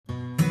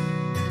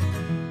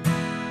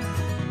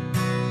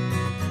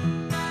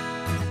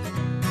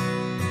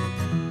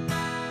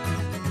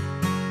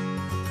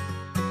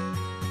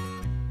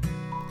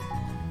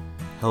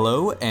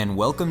Hello and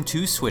welcome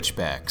to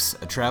Switchbacks,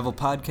 a travel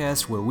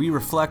podcast where we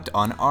reflect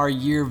on our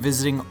year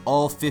visiting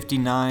all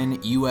 59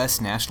 U.S.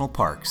 national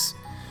parks.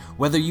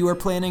 Whether you are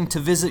planning to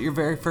visit your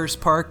very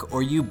first park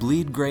or you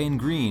bleed gray and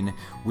green,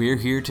 we're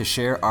here to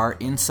share our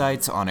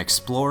insights on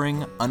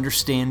exploring,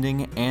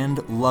 understanding,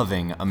 and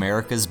loving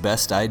America's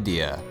best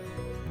idea.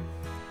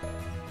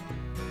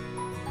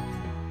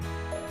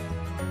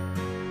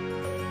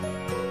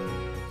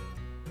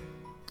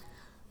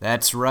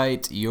 That's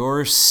right,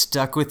 you're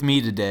stuck with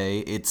me today.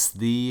 It's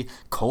the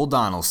Cole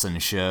Donaldson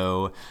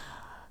Show.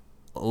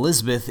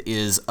 Elizabeth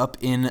is up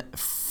in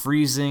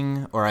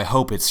freezing, or I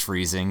hope it's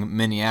freezing,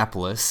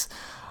 Minneapolis,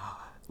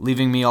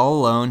 leaving me all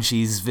alone.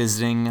 She's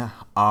visiting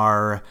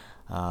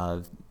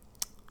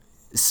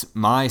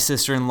my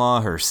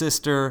sister-in-law, her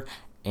sister,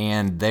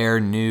 and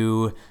their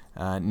new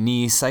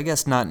niece. I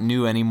guess not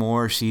new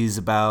anymore. She's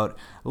about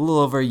a little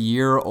over a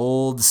year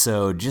old,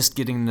 so just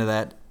getting to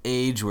that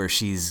age where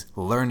she's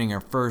learning her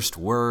first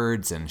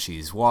words and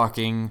she's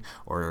walking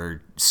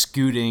or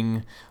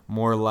scooting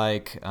more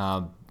like.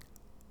 I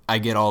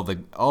get all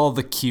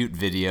the cute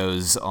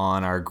videos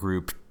on our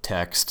group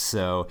text,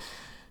 so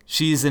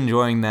she's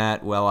enjoying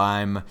that while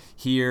I'm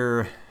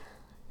here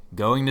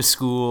going to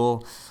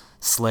school,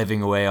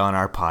 slaving away on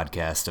our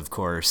podcast, of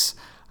course.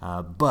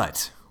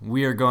 But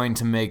we are going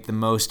to make the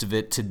most of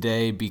it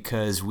today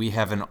because we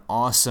have an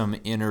awesome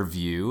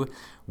interview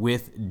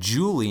with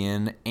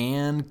Julian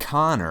and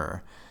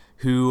Conor,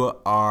 who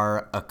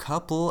are a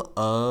couple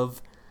of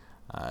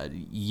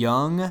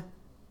young,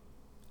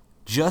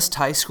 just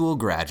high school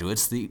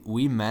graduates that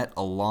we met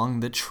along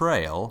the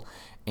trail,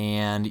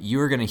 and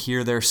you're going to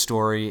hear their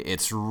story.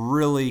 It's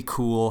really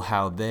cool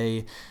how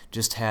they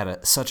just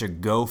had such a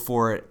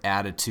go-for-it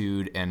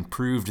attitude and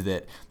proved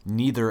that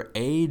neither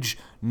age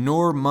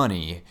nor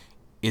money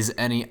is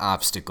any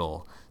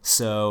obstacle.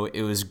 So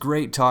it was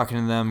great talking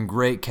to them,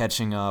 great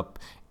catching up,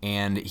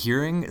 and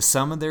hearing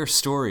some of their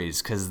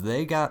stories, because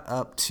they got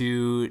up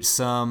to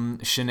some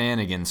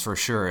shenanigans for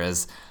sure,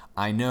 as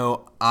I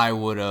know I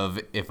would have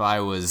if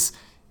I was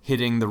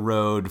hitting the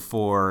road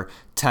for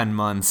 10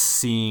 months,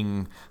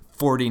 seeing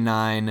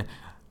 49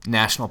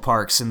 national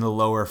parks in the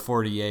lower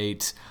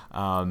 48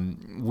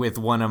 with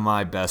one of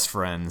my best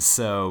friends.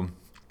 So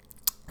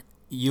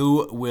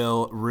you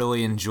will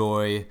really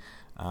enjoy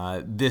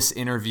this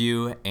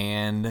interview,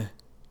 and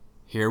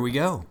here we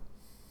go.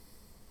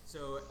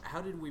 So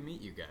how did we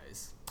meet you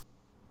guys?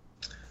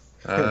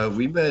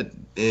 We met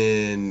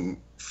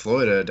in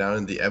Florida, down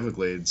in the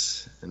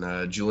Everglades,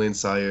 and Julian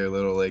saw your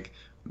little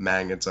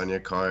magnets on your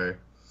car,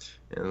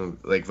 and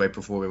right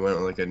before we went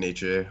on a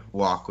nature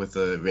walk with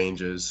the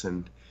rangers,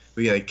 and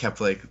we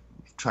kept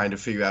trying to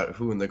figure out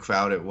who in the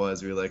crowd it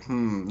was. We were like,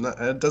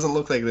 it doesn't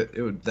look like that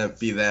it would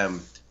be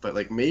them,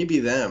 but maybe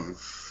them.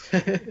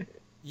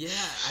 Yeah,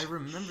 I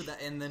remember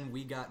that. And then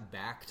we got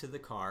back to the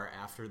car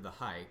after the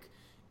hike,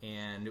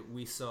 and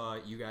we saw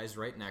you guys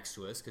right next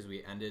to us because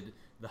we ended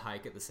the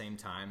hike at the same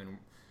time. And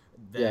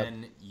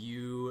then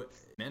you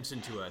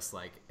mentioned to us,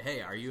 hey,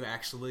 are you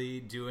actually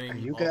doing Are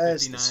you all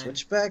guys 59? the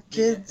Switchback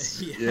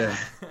kids? Yeah.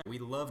 We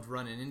loved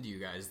running into you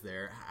guys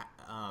there.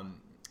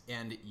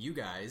 And you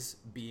guys,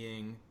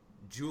 being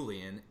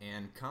Julian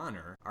and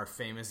Conor, are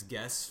famous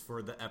guests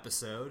for the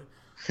episode.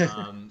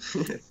 And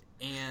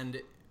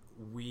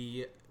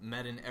we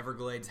met in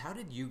Everglades. How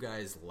did you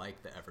guys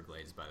like the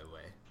Everglades, by the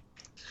way?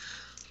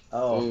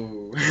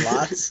 Oh,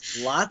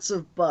 lots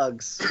of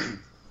bugs.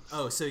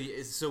 Oh, so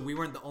we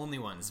weren't the only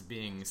ones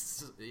being,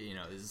 sucked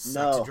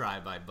No. dry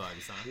by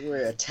bugs, huh? We were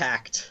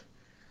attacked,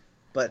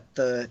 but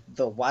the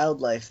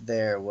wildlife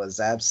there was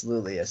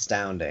absolutely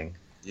astounding.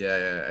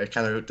 Yeah, I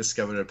kind of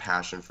discovered a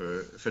passion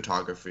for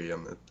photography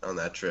on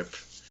that trip.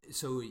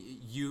 So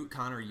you,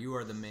 Conor, you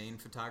are the main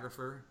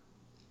photographer?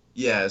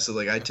 Yeah, so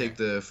I take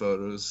the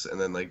photos, and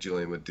then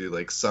Julian would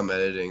do some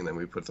editing, and then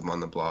we put them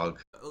on the blog.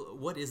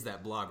 What is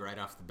that blog right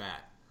off the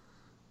bat?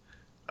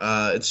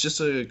 It's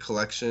just a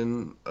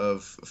collection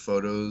of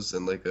photos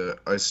and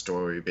our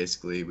story.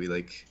 Basically, we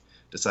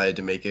decided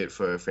to make it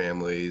for our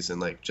families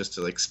and just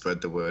to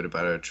spread the word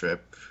about our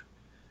trip.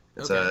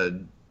 It's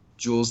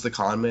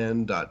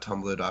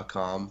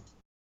julestheconman.tumblr.com.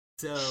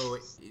 So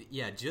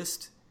yeah,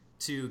 just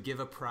to give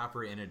a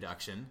proper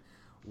introduction,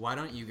 why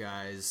don't you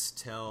guys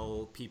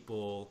tell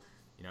people,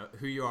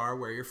 who you are,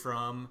 where you're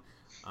from,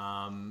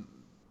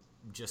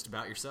 just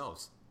about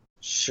yourselves?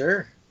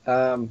 Sure.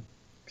 I'll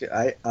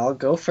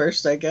go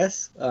first, I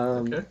guess.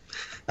 Okay.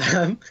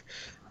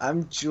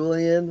 I'm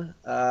Julian,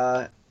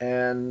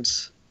 and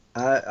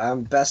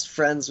I'm best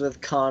friends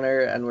with Conor,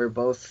 and we're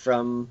both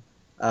from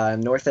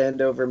North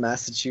Andover,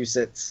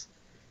 Massachusetts,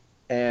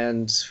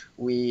 and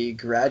we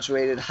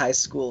graduated high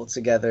school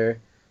together,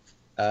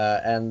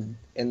 and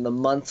in the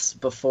months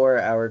before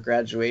our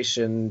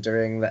graduation,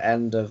 during the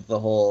end of the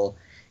whole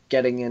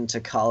getting into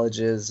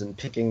colleges and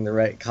picking the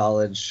right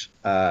college,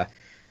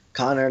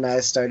 Conor and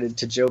I started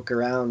to joke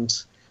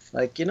around,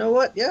 you know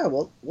what? Yeah,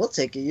 we'll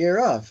take a year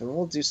off and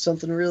we'll do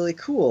something really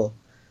cool.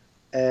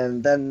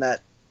 And then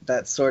that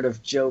sort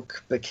of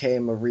joke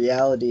became a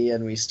reality,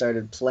 and we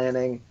started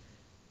planning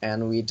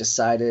and we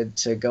decided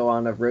to go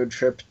on a road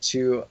trip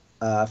to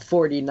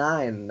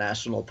 49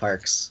 national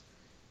parks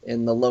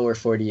in the lower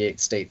 48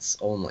 states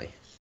only.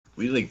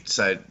 We like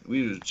decided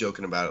we were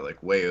joking about it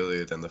like way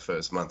earlier than the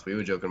first month. We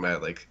were joking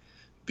about it like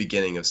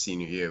beginning of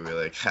senior year. We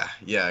were like, ha,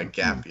 yeah,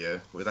 gap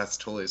year. Well, that's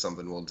totally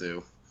something we'll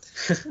do.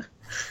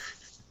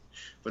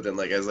 But then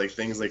like as like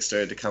things like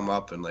started to come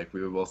up and like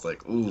we were both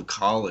like, ooh,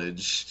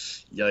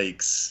 college,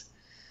 yikes.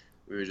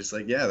 We were just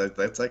like, yeah,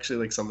 that's actually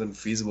like something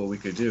feasible we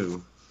could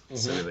do.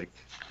 So we like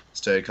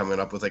started coming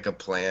up with like a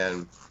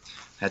plan.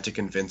 Had to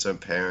convince our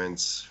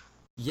parents.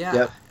 Yeah.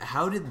 Yep.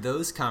 How did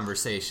those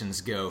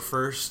conversations go?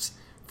 First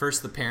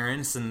the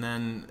parents, and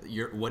then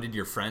what did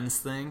your friends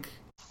think?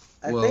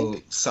 I Well,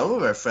 think some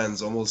of our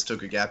friends almost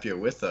took a gap year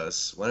with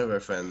us. One of our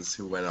friends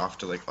who went off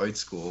to like art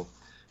school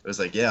was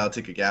like, yeah, I'll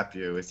take a gap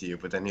year with you.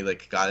 But then he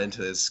like got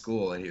into his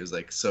school and he was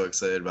like so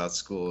excited about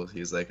school.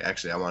 He was like,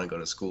 actually, I want to go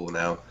to school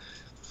now.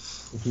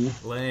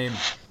 Lame.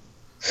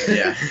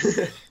 Yeah.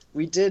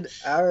 we did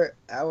our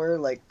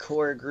like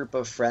core group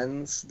of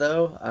friends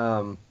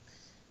though.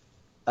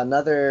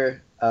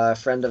 Another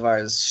friend of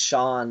ours,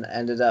 Sean,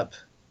 ended up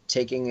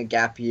taking a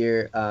gap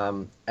year,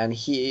 and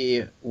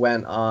he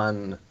went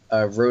on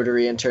a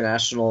Rotary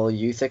International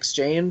Youth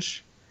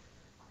Exchange.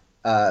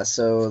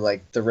 So,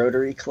 like the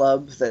Rotary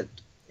Club that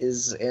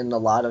is in a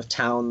lot of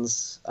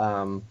towns,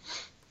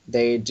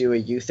 they do a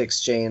youth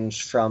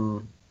exchange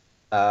from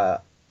the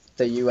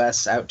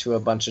U.S. out to a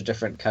bunch of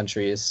different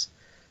countries.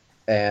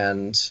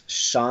 And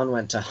Sean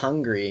went to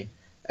Hungary,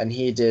 and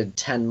he did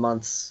 10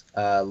 months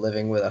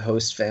living with a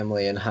host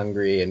family in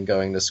Hungary and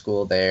going to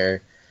school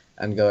there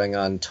and going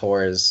on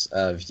tours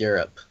of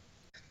Europe.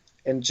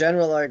 In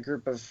general, our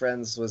group of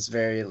friends was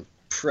very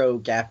pro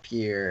gap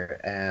year,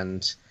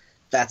 and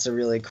that's a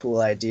really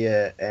cool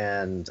idea,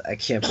 and I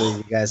can't believe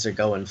you guys are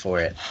going for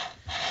it.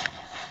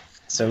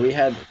 So we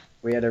had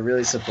a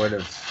really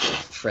supportive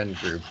friend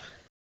group.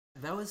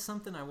 That was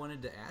something I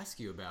wanted to ask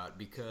you about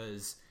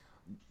because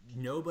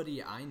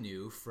nobody I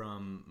knew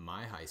from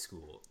my high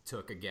school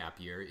took a gap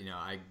year. You know,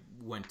 I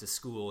went to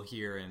school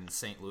here in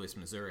St. Louis,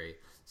 Missouri,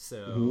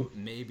 so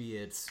maybe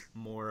it's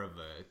more of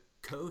a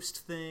coast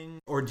thing,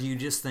 or do you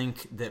just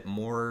think that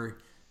more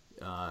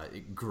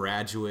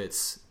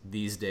graduates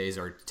these days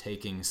are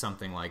taking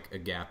something like a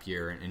gap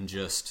year and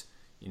just,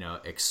 you know,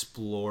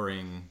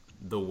 exploring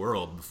the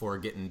world before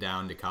getting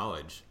down to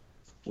college?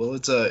 Well,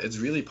 it's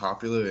really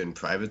popular in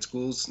private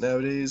schools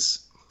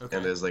nowadays, Okay.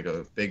 and there's like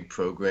a big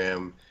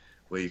program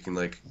where you can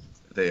like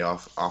they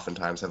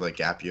oftentimes have like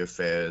gap year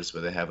fairs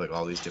where they have like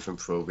all these different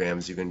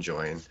programs you can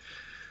join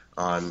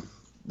on,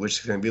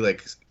 which can be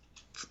like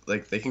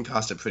they can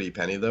cost a pretty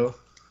penny though.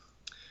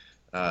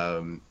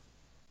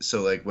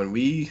 So like when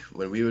we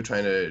were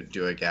trying to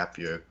do a gap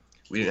year,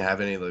 we didn't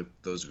have any of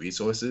those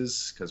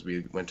resources because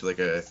we went to like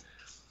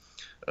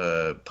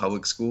a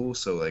public school.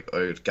 So like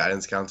our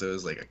guidance counselor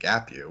was like, a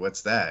gap year,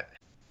 what's that?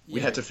 We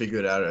Yeah. had to figure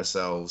it out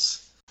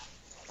ourselves.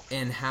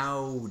 And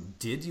how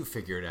did you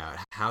figure it out?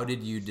 How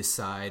did you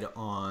decide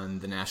on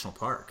the national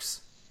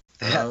parks?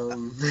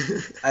 Um,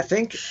 I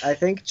think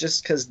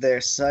just because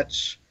they're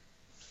such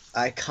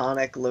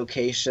iconic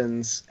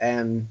locations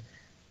and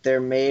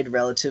they're made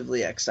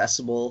relatively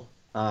accessible.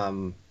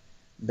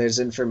 There's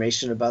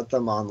information about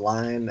them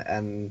online,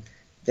 and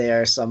they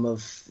are some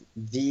of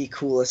the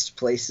coolest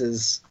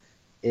places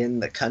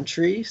in the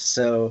country.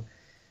 So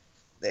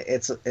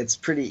it's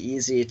pretty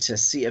easy to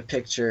see a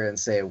picture and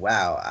say,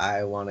 "Wow,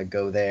 I want to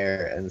go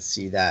there and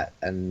see that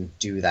and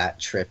do that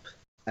trip."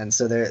 And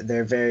so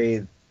they're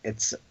very.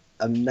 It's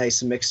a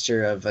nice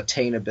mixture of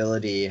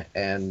attainability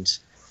and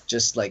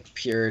just like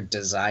pure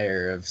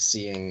desire of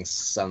seeing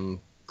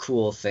some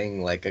cool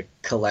thing like a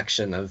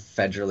collection of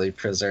federally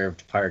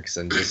preserved parks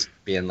and just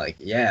being like,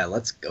 yeah,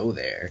 let's go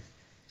there.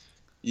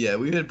 yeah,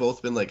 we had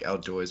both been like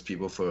outdoors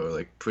people for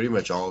like pretty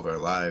much all of our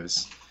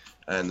lives.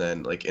 And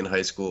then like in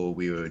high school,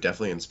 we were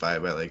definitely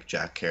inspired by like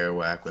Jack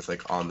Kerouac with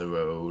like On the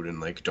Road and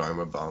like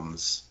Dharma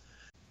Bums.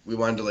 We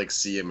wanted to like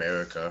see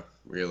America,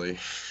 really.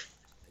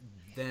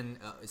 Then,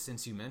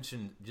 since you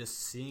mentioned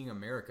just seeing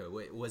America,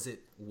 was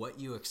it what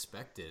you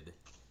expected?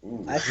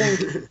 Ooh. I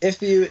think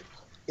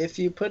if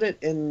you put it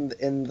in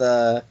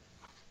the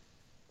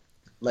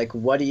like,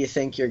 what do you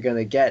think you're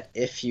gonna get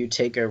if you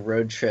take a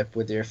road trip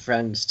with your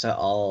friends to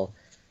all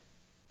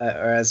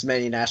or as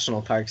many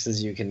national parks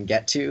as you can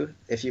get to?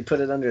 If you put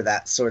it under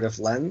that sort of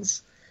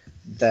lens,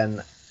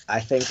 then I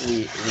think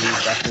we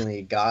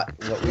definitely got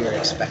what we were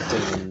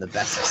expecting in the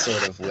best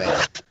sort of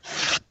way.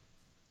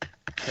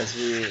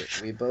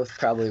 Because we both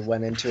probably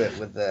went into it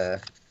with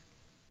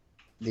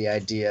the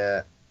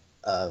idea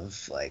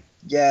of like,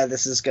 yeah,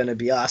 this is going to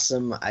be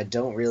awesome. I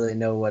don't really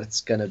know what it's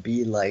going to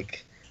be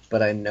like,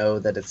 but I know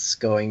that it's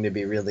going to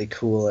be really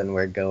cool and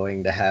we're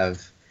going to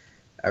have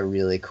a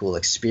really cool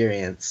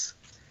experience.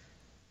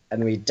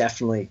 And we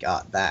definitely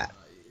got that.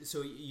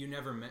 So you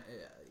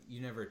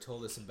never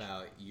told us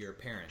about your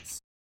parents.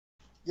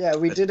 Yeah,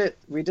 we did it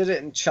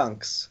in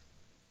chunks.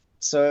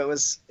 So it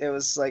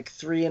was like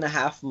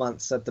 3.5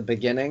 months at the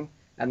beginning,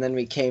 and then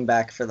we came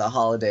back for the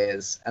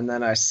holidays, and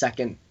then our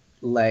second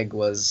leg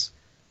was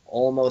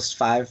almost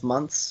 5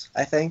 months,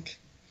 I think.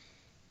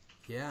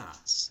 Yeah.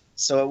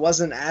 So it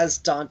wasn't as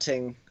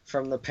daunting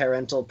from the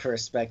parental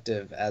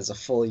perspective as a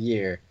full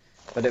year,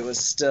 but it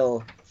was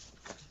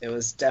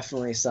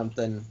definitely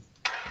something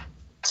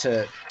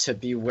to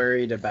be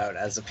worried about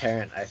as a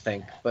parent, I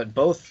think. But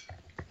both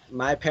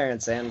my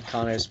parents and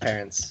Connor's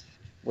parents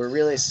were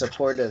really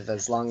supportive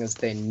as long as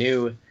they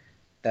knew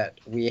that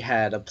we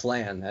had a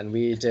plan, and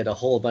we did a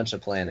whole bunch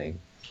of planning.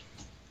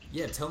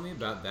 Yeah, tell me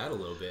about that a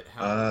little bit.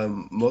 How?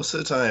 Most of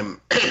the time,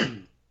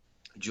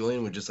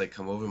 Julian would just like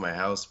come over to my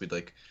house. We'd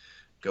like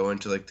go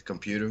into like the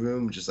computer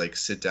room, just like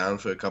sit down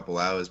for a couple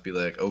hours, be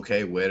like,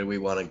 okay, where do we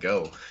want to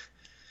go?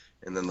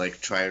 And then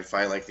like try and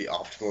find like the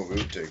optimal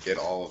route to get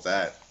all of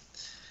that.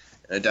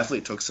 And it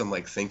definitely took some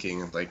like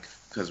thinking, like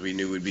because we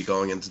knew we'd be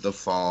going into the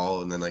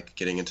fall and then like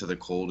getting into the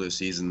colder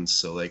seasons.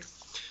 So like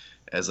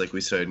as like we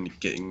started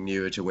getting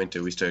nearer to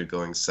winter, we started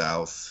going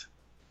south.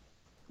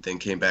 Then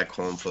came back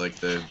home for like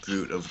the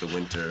root of the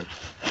winter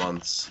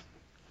months.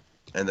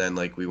 And then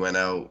like we went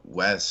out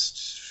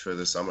west for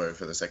the summer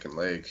for the second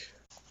leg.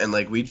 And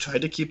like we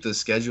tried to keep the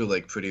schedule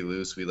like pretty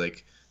loose. We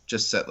like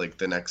just set like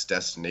the next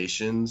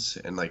destinations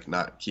and like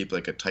not keep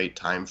like a tight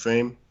time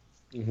frame.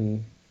 Hmm.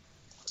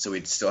 So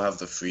we'd still have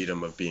the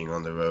freedom of being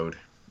on the road.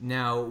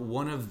 Now,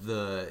 one of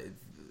the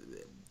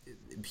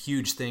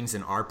huge things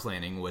in our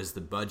planning was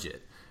the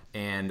budget.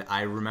 And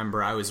I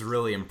remember I was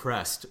really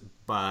impressed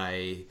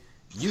by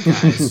you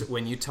guys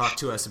when you talked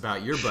to us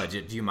about your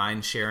budget. Do you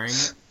mind sharing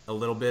a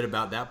little bit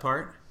about that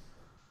part?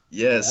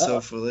 Yeah, so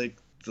for like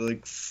the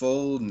like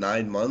full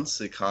 9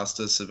 months, it cost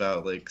us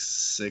about like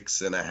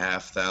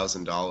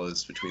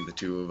 $6,500 between the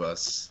two of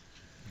us.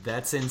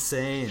 That's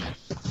insane.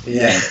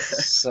 Yeah,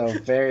 so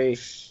very,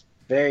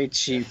 very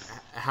cheap.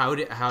 How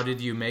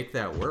did you make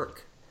that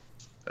work?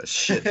 A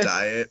shit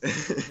diet.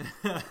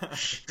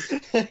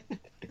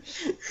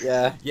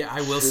 Yeah, Yeah,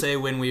 I will say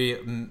when we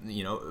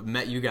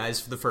met you guys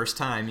for the first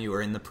time, you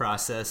were in the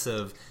process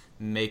of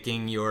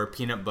making your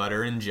peanut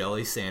butter and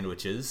jelly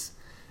sandwiches,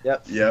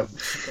 yep. Yep.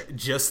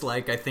 just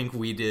like I think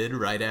we did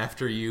right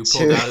after you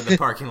pulled out of the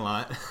parking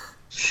lot.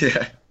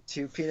 Yeah.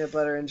 2 peanut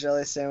butter and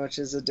jelly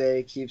sandwiches a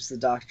day keeps the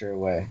doctor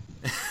away.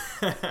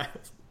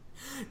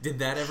 Did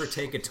that ever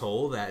take a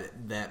toll,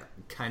 that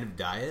kind of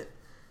diet?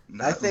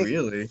 Not think-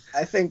 really.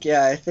 I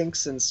think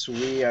since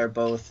we are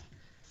both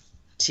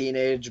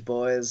teenage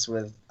boys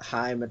with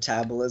high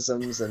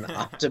metabolisms and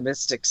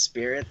optimistic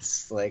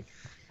spirits, like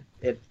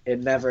it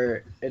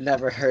never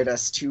hurt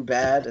us too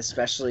bad,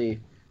 especially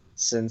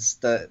since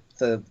the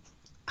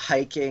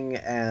hiking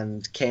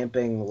and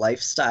camping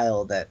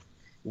lifestyle that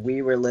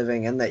we were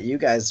living and that you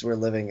guys were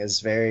living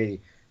is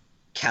very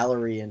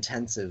calorie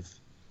intensive.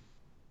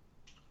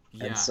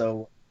 Yeah. And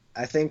so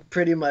I think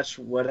pretty much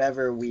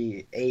whatever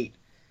we ate,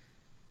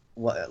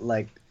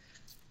 like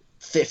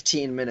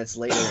 15 minutes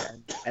later,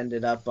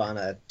 ended up on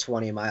a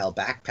 20-mile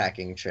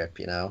backpacking trip,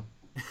 you know?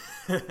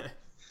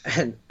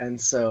 And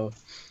so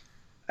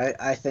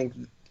I think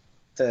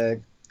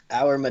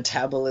our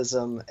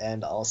metabolism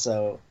and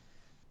also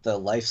the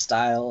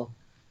lifestyle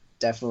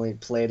definitely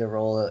played a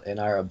role in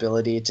our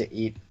ability to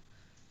eat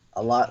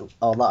a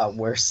lot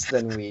worse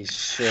than we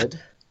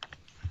should.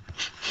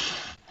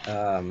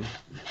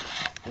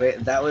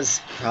 That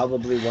was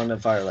probably one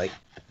of our like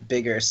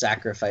bigger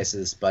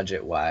sacrifices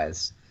budget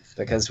wise,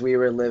 because we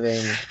were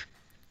living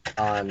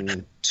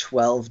on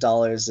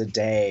 $12 a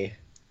day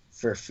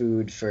for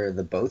food for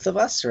the both of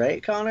us,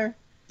 right, Connor?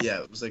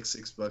 Yeah, it was like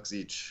 $6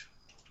 each.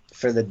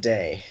 For the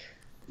day.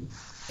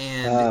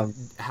 And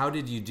how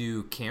did you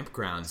do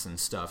campgrounds and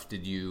stuff?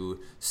 Did you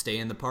stay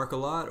in the park a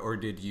lot, or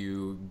did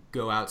you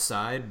go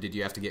outside? Did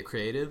you have to get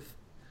creative?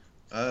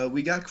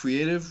 We got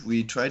creative.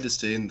 We tried to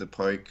stay in the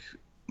park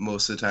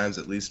most of the times,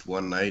 at least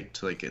one night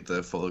to like get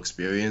the full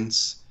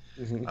experience.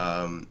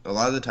 Mhm. A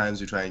lot of the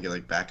times we try and get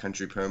like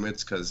backcountry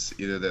permits because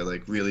either they're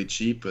like really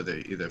cheap or they're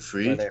either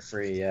free. Or they're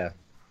free, yeah.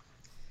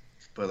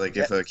 But like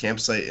if a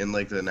campsite in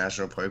like the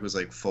national park was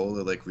like full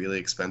or like really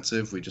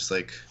expensive, we just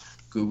like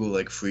Google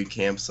like free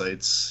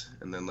campsites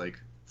and then like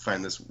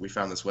we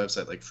found this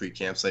website like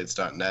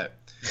freecampsites.net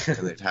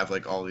and they'd have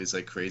like all these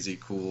like crazy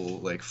cool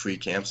like free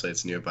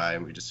campsites nearby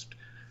and we just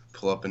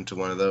pull up into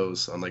one of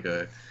those on like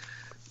a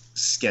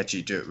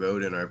sketchy dirt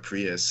road in our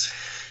Prius.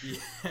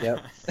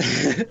 Yep.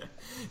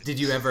 Did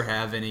you ever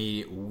have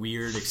any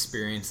weird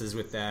experiences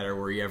with that, or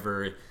were you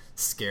ever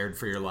scared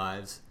for your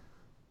lives?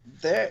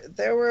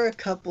 There were a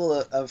couple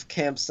of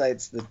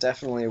campsites that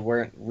definitely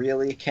weren't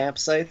really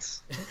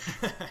campsites.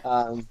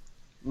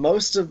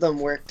 Most of them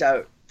worked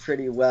out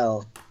pretty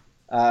well,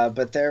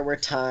 but there were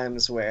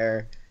times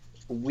where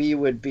we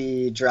would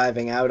be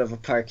driving out of a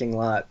parking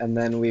lot and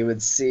then we would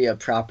see a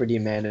property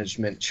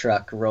management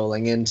truck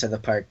rolling into the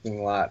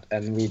parking lot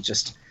and we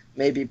just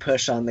maybe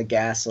push on the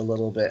gas a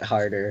little bit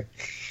harder.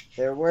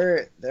 There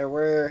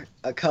were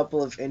a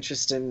couple of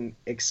interesting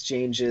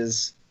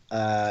exchanges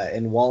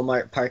in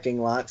Walmart parking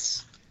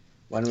lots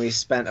when we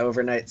spent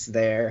overnights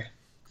there.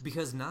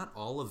 Because not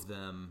all of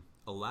them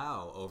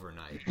allow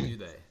overnight, do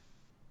they?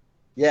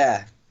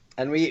 Yeah,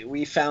 and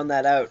we found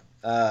that out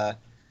uh,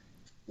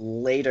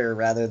 later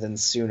rather than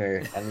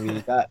sooner,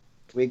 and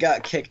we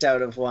got kicked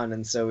out of one,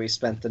 and so we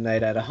spent the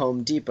night at a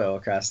Home Depot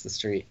across the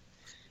street.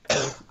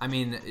 I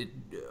mean,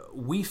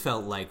 we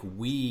felt like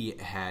we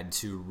had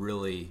to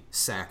really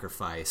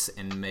sacrifice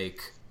and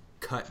make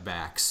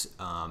cutbacks,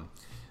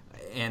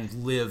 and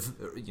live,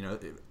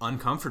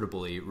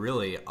 uncomfortably,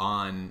 really,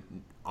 on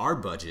our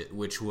budget,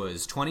 which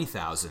was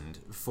 20,000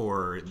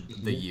 for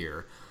the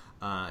year,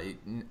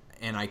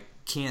 and I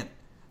can't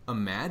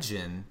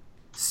imagine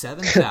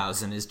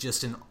 7,000 is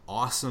just an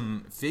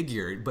awesome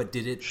figure. But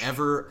did it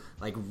ever,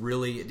 like,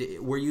 really?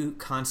 Were you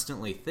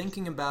constantly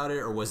thinking about it,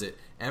 or was it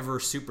ever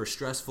super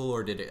stressful,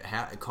 or did it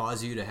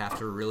cause you to have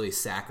to really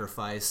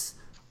sacrifice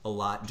a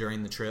lot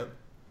during the trip?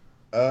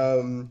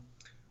 Um,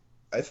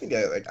 I think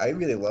I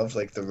really loved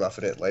like the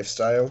roughing it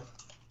lifestyle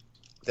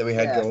that we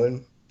had Yeah,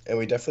 going, and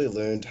we definitely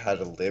learned how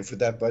to live with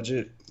that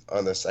budget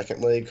on the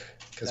second leg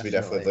because we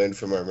definitely definitely. learned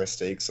from our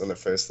mistakes on the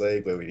first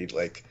leg where we eat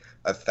like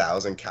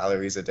 1,000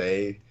 calories a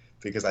day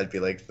because I'd be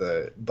like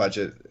the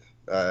budget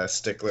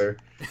stickler.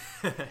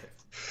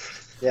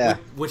 Yeah,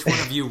 Which one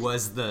of you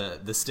was the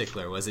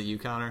stickler? Was it you,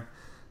 Connor?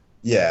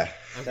 Yeah.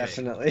 Okay.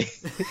 definitely.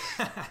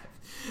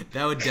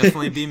 That would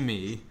definitely be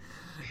me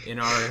in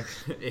our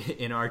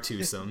in our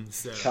twosome.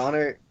 So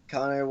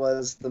Connor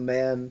was the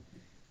man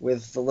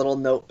with the little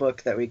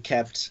notebook that we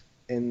kept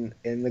in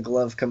the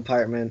glove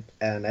compartment,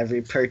 and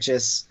every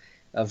purchase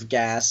of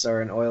gas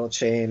or an oil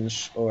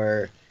change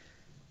or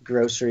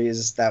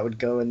groceries that would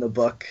go in the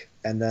book.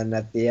 And then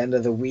at the end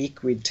of the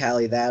week, we'd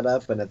tally that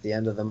up, and at the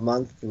end of the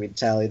month, we'd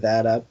tally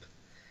that up,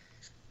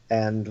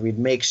 and we'd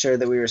make sure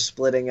that we were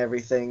splitting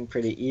everything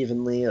pretty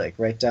evenly, like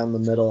right down the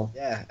middle.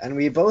 Yeah, and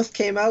we both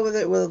came out with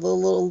it with a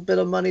little bit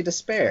of money to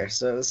spare,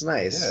 so it was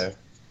nice. Yeah.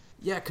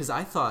 yeah, because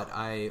I thought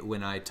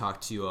when I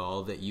talked to you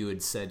all that you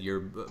had said your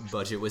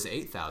budget was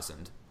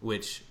 8,000,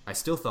 which I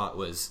still thought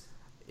was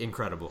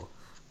incredible.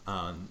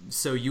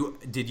 So you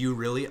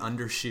really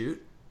undershoot,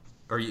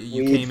 or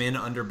you We came in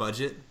under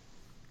budget?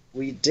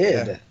 we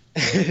Yeah. did.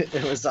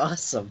 It was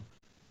awesome.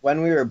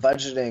 When we were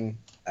budgeting,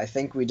 I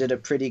think we did a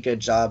pretty good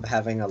job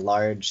having a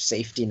large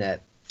safety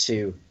net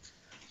too.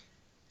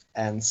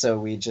 And so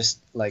we just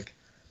like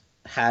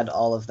had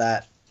all of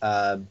that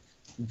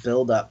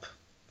build up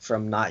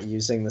from not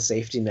using the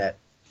safety net,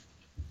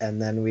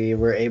 and then we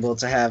were able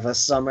to have a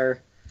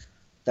summer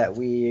that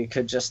we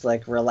could just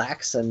like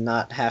relax and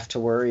not have to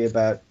worry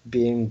about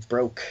being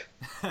broke.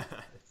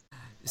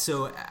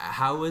 So,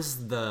 how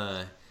was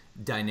the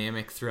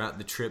dynamic throughout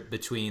the trip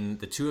between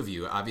the two of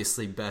you?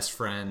 Obviously, best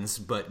friends,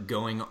 but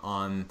going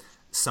on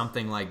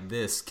something like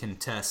this can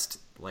test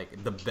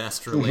like the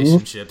best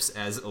Hmm. relationships,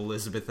 as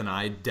Elizabeth and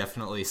I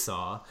definitely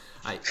saw.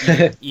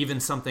 Even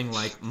something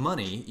like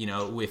money,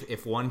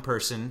 if one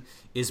person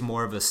is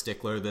more of a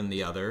stickler than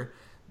the other,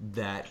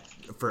 that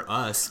for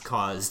us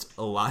caused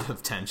a lot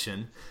of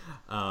tension.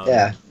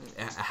 Yeah.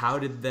 How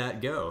did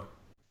that go?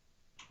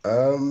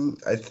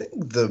 I think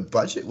the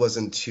budget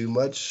wasn't too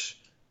much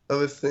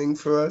of a thing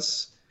for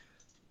us.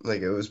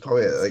 Like it was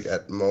probably like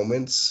at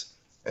moments,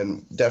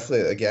 and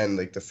definitely again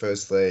like the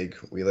first leg,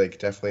 we like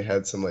definitely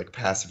had some like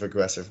passive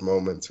aggressive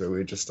moments where we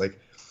would just like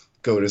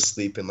go to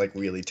sleep in like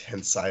really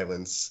tense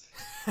silence.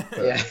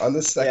 But Yeah. on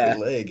the second Yeah.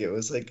 leg, it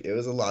was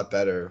a lot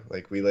better.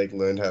 Like we like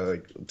learned how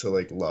to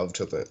like love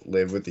to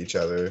live with each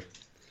other.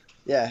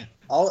 Yeah.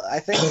 All I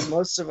think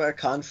most of our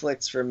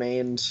conflicts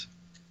remained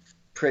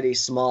pretty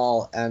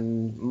small,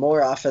 and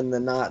more often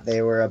than not,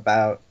 they were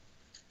about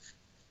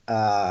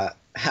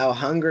how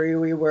hungry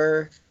we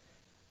were,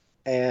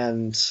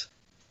 and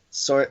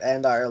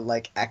and our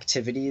like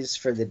activities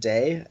for the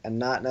day, and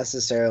not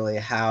necessarily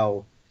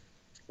how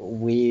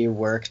we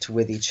worked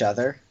with each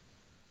other.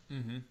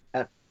 Hmm.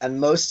 And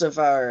most of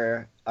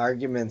our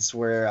arguments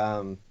were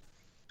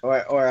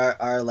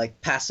or our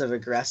like passive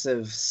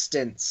aggressive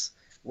stints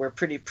were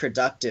pretty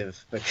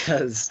productive,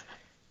 because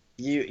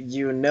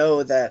you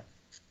know that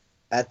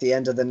at the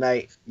end of the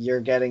night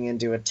you're getting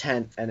into a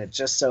tent, and it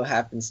just so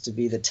happens to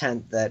be the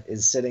tent that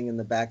is sitting in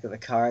the back of the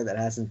car that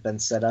hasn't been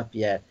set up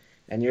yet,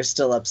 and you're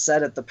still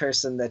upset at the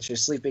person that you're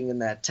sleeping in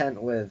that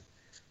tent with,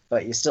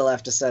 but you still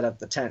have to set up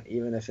the tent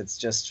even if it's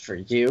just for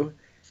you.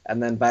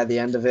 And then by the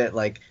end of it,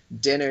 like,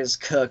 dinner's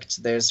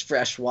cooked, there's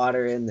fresh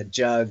water in the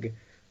jug,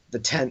 the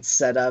tent's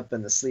set up,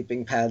 and the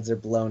sleeping pads are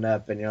blown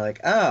up, and you're like,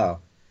 oh,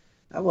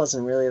 I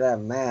wasn't really that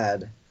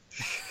mad.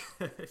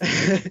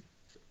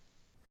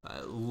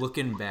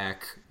 Looking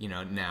back,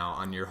 now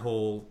on your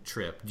whole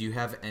trip, do you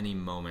have any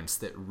moments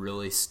that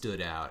really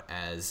stood out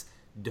as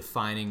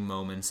defining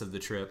moments of the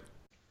trip?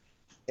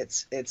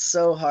 It's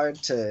so hard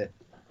to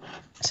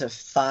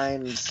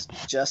find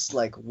just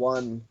like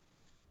one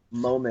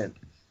moment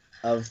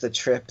of the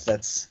trip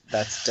that's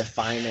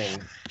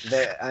defining.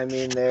 I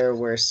mean, there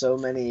were so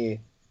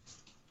many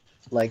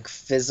like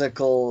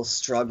physical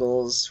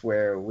struggles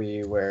where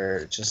we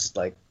were just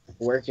like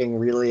working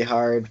really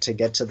hard to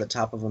get to the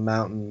top of a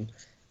mountain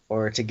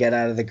or to get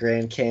out of the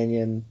Grand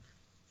Canyon,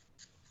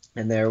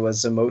 and there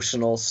was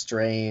emotional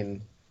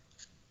strain,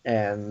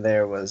 and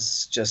there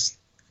was just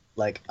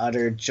like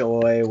utter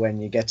joy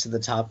when you get to the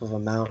top of a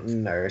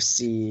mountain or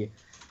see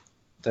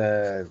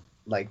the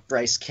like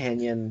Bryce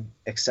Canyon,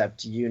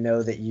 except you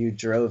know that you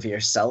drove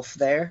yourself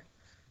there.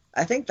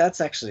 I think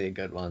that's actually a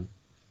good one.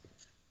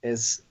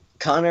 Is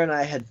Connor and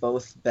I had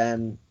both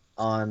been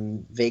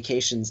on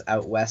vacations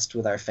out west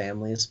with our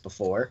families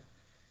before,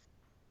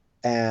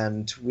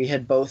 and we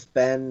had both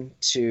been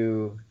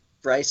to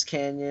Bryce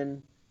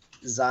Canyon,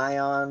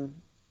 Zion,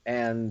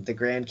 and the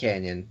Grand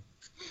Canyon.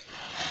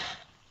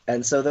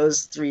 And so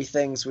those three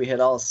things we had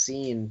all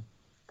seen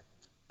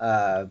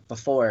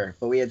before,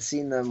 but we had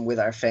seen them with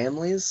our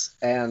families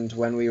and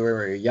when we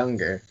were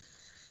younger.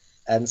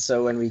 And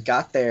so when we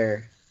got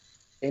there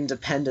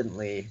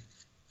independently,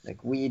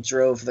 like we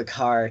drove the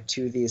car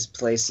to these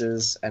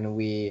places and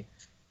we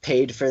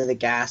paid for the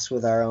gas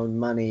with our own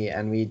money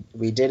and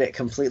we did it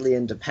completely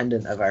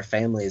independent of our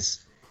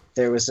families.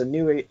 There was a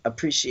new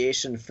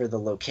appreciation for the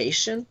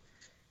location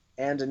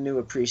and a new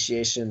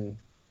appreciation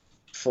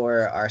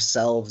for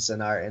ourselves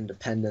and our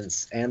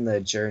independence and the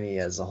journey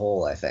as a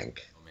whole, I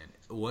think.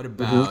 What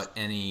about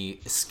any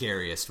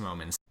scariest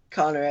moments?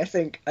 Connor, I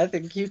think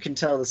you can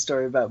tell the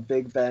story about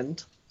Big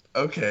Bend.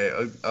 Okay,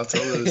 I'll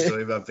tell the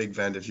story about Big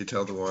Bend if you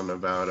tell the one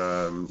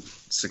about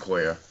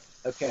Sequoia.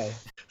 Okay.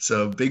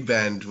 So Big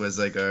Bend was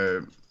like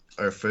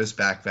our first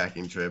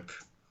backpacking trip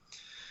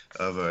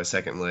of our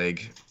second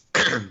leg,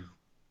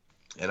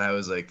 and I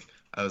was like,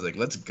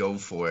 let's go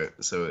for it.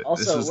 So this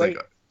Also, was wait,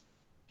 like,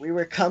 we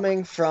were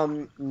coming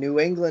from New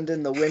England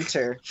in the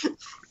winter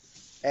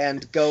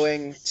and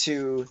going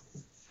to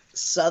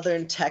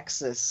southern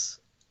Texas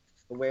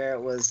where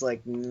it was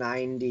like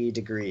 90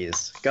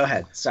 degrees. Go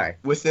ahead. Sorry.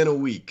 within a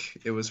week.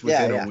 It was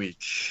within Yeah. a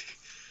week,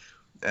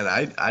 and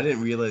I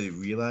didn't really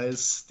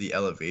realize the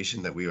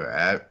elevation that we were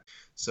at.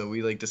 So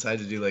we like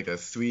decided to do like a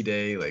 3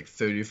 day, like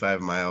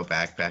 35-mile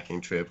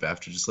backpacking trip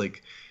after just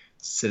like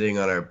sitting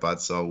on our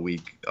butts all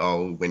week,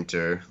 all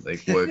winter,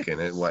 like working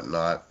and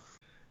whatnot.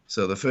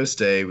 So the first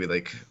day we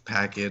like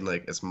pack in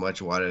like as much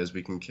water as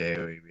we can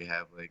carry. We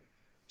have like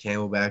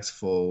camelbacks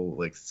full,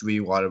 like 3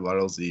 water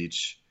bottles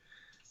each.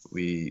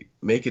 We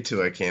make it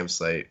to our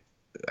campsite.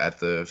 At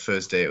the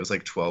first day, it was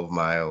like 12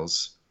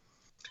 miles,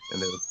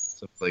 and there was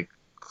some like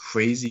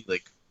crazy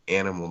like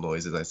animal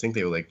noises. I think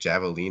they were like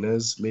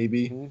javelinas,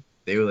 maybe. Mm-hmm.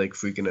 They were like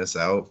freaking us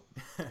out.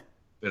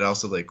 It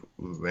also like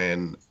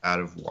ran out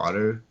of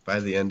water by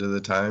the end of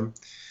the time.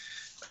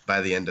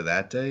 By the end of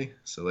that day,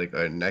 so like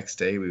our next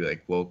day, we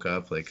like woke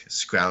up, like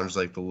scrounged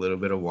like the little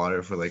bit of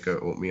water for like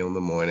our oatmeal in the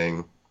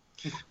morning,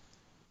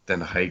 then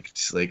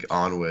hiked like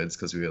onwards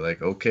because we were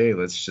like, okay,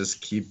 let's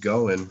just keep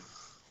going.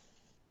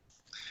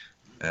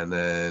 And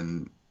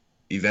then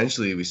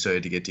eventually we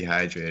started to get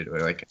dehydrated, or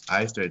like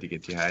I started to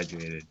get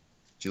dehydrated.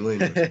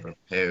 Julian was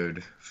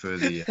prepared for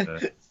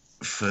the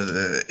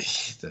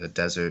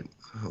desert,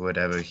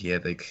 whatever. He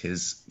had like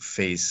his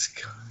face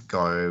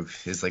garb,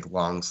 his like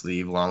long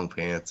sleeve, long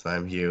pants.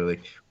 I'm here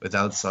like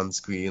without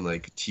sunscreen,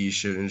 like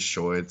t-shirt and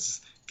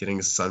shorts,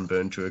 getting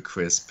sunburned to a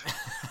crisp.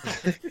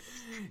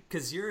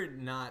 Because you're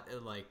not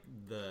like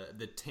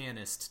the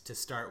tannest to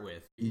start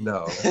with.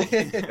 No,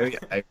 very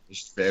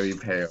Irish, very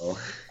pale.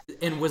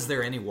 And was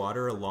there any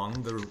water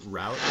along the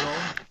route at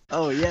all?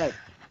 Oh yeah,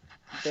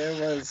 there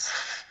was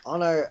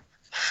on our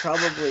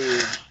probably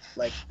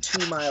like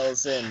 2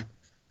 miles in.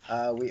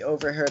 We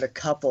overheard a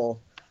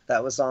couple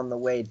that was on the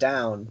way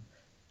down,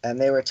 and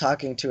they were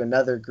talking to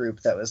another group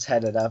that was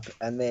headed up,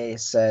 and they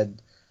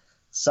said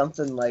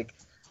something like,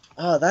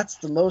 "Oh, that's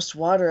the most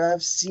water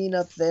I've seen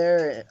up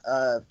there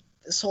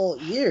this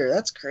whole year.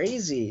 That's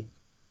crazy."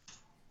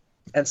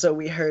 And so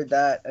we heard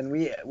that, and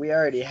we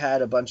already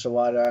had a bunch of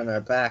water on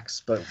our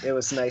backs, but it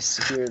was nice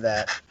to hear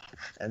that.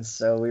 And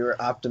so we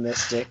were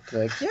optimistic,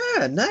 like,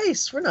 yeah,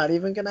 nice. We're not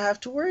even gonna have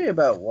to worry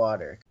about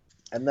water.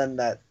 And then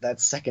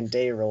that second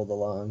day rolled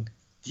along.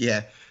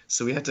 Yeah,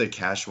 so we had to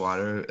cache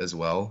water as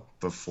well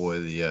before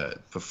the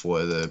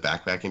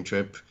backpacking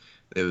trip.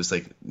 It was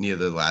like near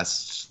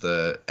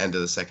the end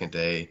of the second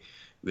day,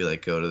 we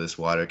like go to this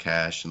water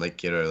cache and like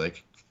get our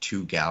like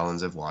 2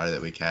 gallons of water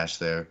that we cached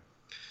there.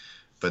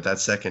 But that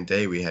second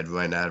day we had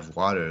run out of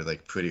water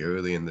like pretty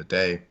early in the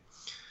day.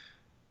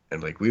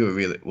 And like we were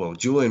really, well,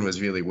 Julian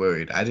was really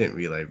worried. I didn't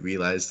really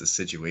realize the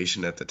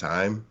situation at the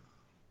time.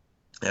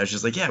 And I was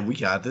just like, yeah, we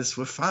got this.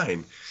 We're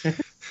fine.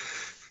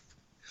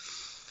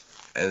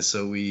 And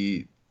so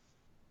we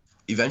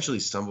eventually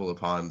stumbled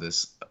upon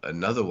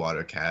another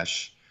water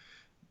cache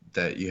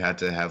that you had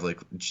to have like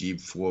Jeep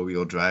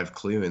 4-wheel drive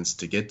clearance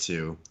to get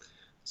to.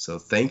 So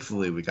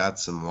thankfully we got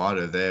some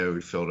water there.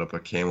 We filled up our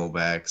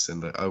camelbacks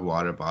and our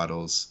water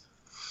bottles.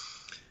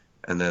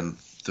 And then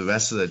the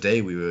rest of the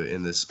day we were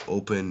in this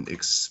open,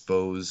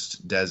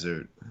 exposed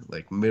desert,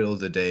 like middle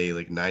of the day,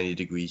 like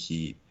 90-degree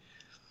heat.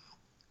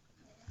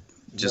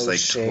 Just No like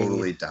shade.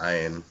 totally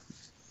dying.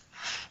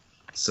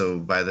 So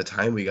by the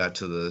time we got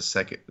to the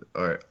second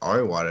or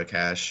our water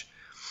cache,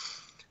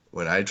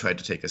 when I tried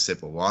to take a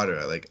sip of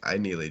water, like I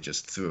nearly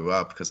just threw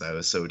up because I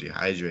was so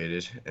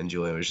dehydrated. And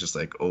Julian was just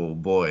like, "Oh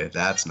boy,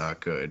 that's not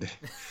good."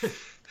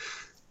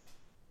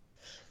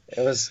 It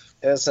was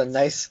a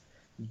nice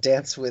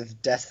Dance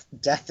with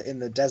death in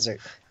the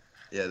desert.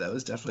 Yeah, that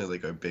was definitely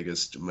like our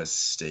biggest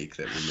mistake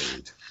that we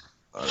made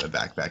on a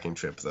backpacking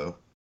trip, though.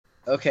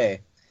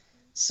 Okay,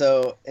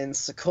 so in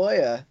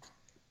Sequoia,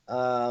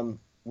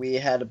 we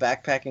had a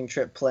backpacking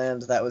trip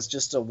planned that was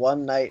just a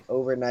one night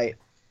overnight,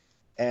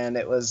 and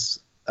it was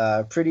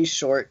pretty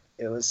short.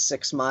 It was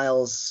 6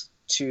 miles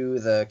to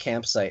the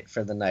campsite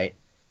for the night,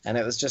 and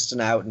it was just an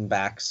out and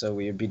back. So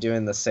we would be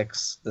doing the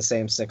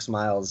same 6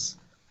 miles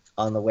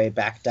on the way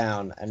back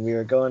down, and we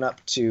were going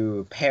up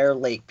to Pear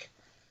Lake,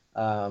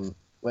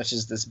 which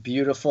is this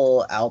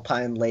beautiful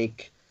alpine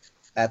lake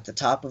at the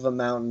top of a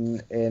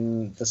mountain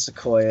in the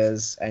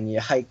Sequoias, and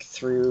you hike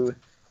through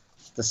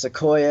the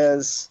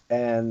Sequoias,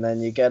 and then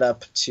you get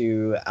up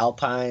to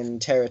alpine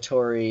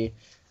territory,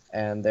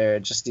 and there are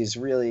just these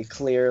really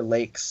clear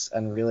lakes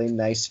and really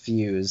nice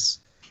views.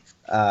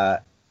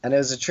 And it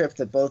was a trip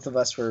that both of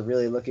us were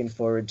really looking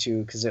forward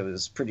to because it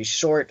was pretty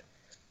short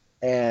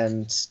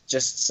and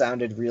just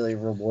sounded really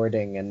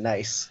rewarding and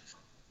nice.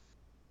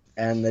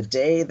 And the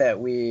day that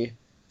we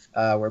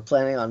were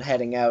planning on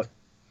heading out,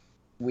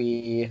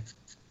 we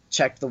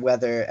checked the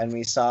weather and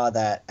we saw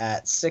that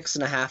at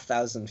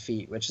 6,500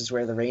 feet, which is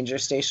where the ranger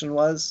station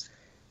was,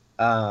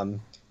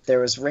 there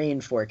was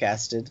rain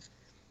forecasted.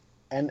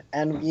 And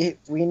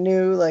we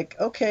knew, like,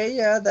 okay,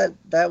 yeah,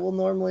 that will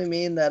normally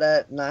mean that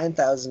at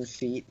 9,000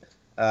 feet,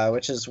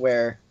 which is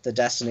where the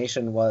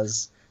destination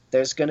was,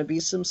 there's going to be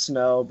some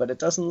snow, but it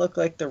doesn't look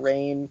like the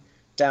rain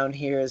down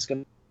here is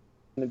going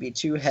to be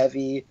too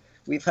heavy.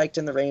 We've hiked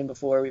in the rain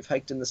before, we've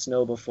hiked in the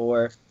snow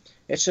before.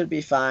 It should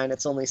be fine.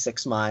 It's only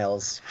 6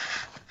 miles.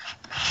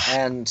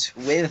 And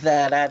with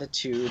that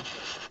attitude,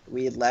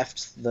 we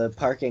left the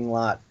parking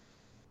lot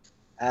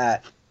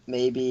at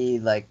maybe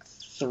like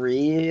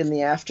 3 in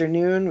the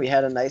afternoon. We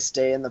had a nice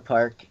day in the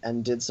park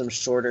and did some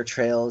shorter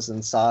trails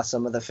and saw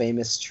some of the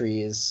famous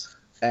trees.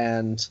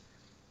 And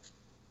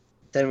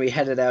then we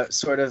headed out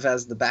sort of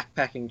as the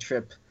backpacking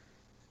trip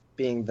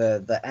being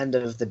the end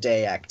of the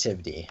day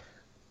activity.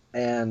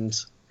 And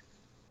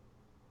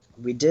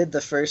we did the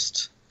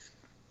first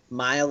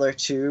mile or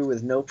two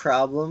with no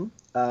problem.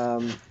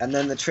 And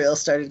then the trail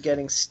started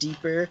getting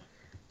steeper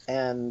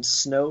and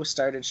snow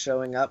started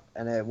showing up,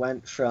 and it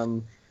went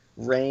from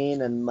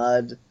rain and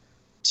mud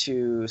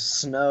to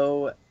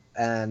snow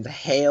and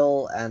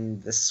hail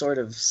and this sort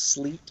of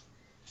sleet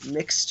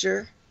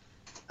mixture.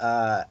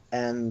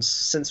 And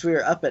since we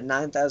were up at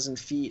 9,000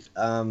 feet,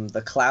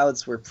 the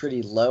clouds were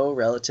pretty low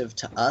relative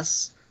to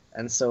us,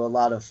 and so a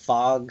lot of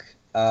fog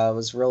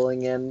was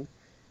rolling in,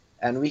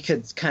 and we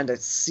could kind of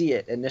see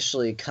it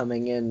initially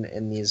coming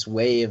in these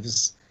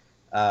waves,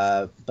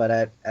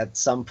 but at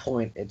some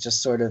point it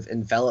just sort of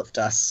enveloped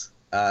us,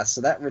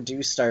 so that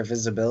reduced our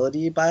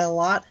visibility by a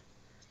lot.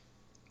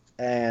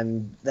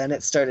 And then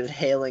it started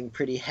hailing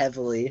pretty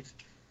heavily,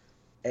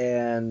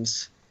 and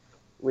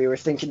we were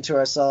thinking to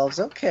ourselves,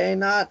 okay,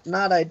 not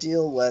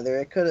ideal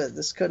weather.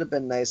 This could have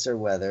been nicer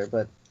weather,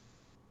 but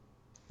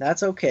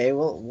that's okay.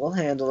 We'll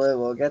handle it.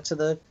 We'll get to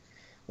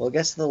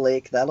the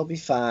lake. That'll be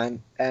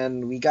fine.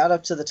 And we got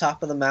up to the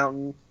top of the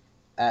mountain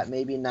at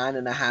maybe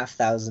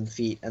 9,500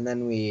 feet, and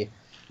then we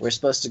were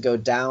supposed to go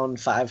down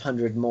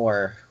 500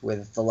 more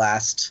with the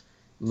last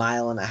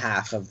mile and a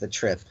half of the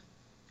trip.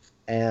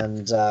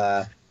 And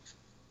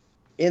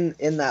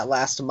in that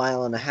last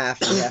mile and a half,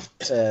 we have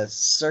to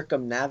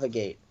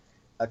circumnavigate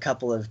a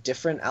couple of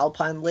different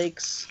alpine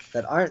lakes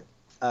that aren't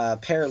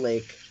Pear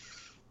Lake,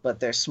 but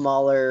they're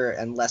smaller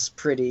and less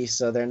pretty,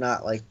 so they're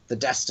not like the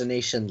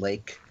destination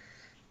lake.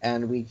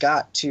 And we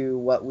got to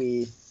what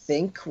we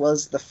think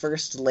was the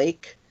first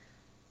lake,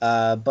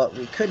 but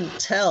we couldn't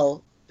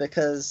tell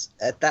because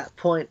at that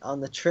point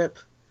on the trip,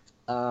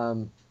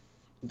 the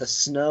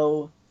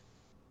snow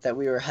that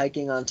we were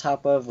hiking on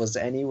top of was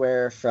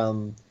anywhere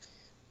from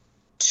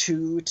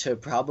 2 to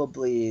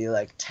probably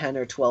like 10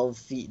 or 12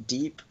 feet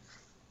deep,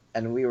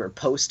 and we were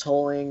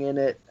post-holing in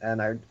it,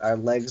 and our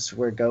legs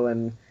were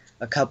going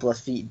a couple of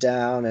feet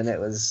down, and it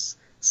was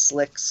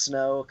slick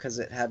snow because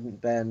it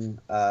hadn't been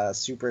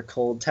super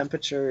cold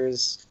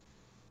temperatures.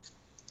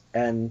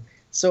 And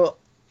so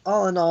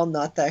all in all,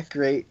 not that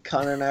great.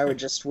 Connor and I were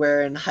just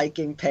wearing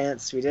hiking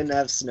pants. We didn't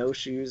have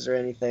snowshoes or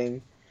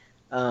anything.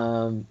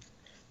 And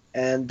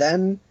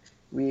then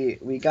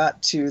we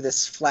got to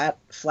this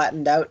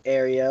flattened out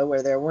area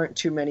where there weren't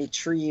too many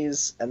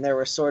trees, and there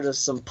were sort of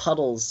some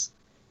puddles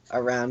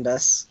around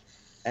us,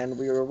 and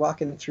we were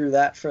walking through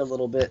that for a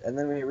little bit, and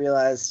then we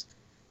realized,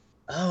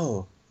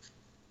 oh,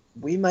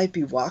 we might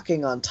be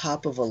walking on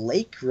top of a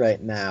lake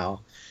right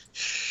now.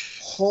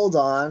 Hold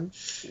on,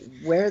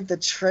 where'd the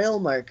trail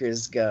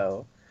markers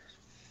go?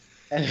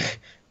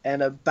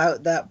 And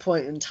about that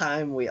point in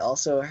time, we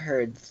also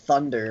heard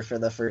thunder for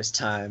the first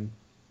time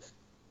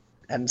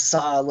and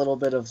saw a little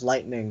bit of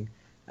lightning,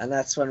 and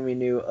that's when we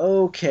knew,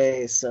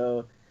 okay,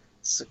 so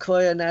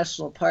Sequoia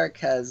National Park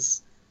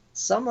has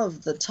some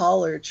of the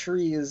taller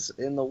trees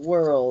in the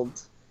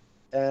world,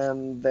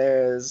 and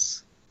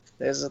there's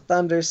a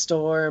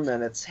thunderstorm,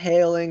 and it's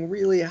hailing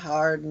really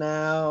hard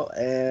now,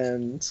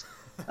 and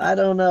I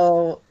don't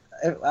know,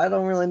 I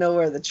don't really know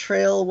where the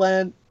trail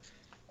went.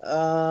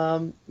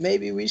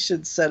 Maybe we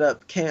should set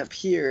up camp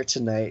here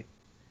tonight.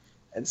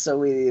 And so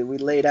we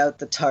laid out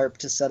the tarp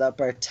to set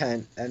up our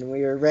tent, and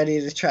we were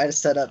ready to try to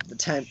set up the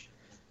tent.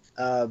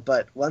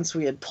 But once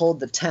we had pulled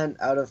the tent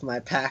out of my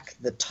pack,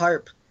 the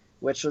tarp,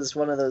 which was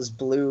one of those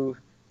blue,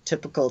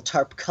 typical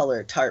tarp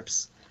color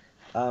tarps,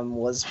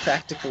 was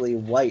practically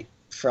white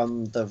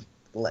from the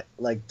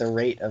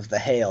rate of the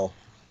hail.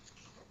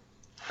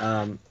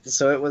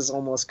 So it was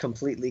almost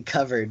completely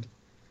covered,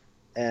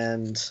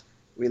 and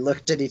we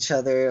looked at each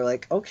other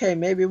like, okay,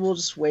 maybe we'll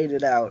just wait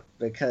it out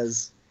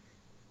because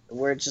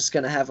we're just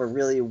gonna have a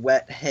really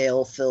wet,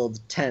 hail-filled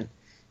tent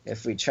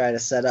if we try to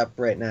set up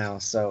right now.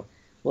 So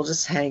we'll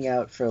just hang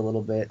out for a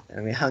little bit.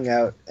 And we hung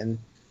out and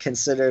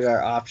considered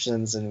our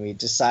options, and we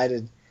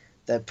decided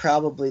that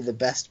probably the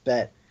best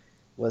bet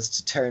was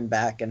to turn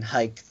back and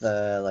hike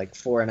the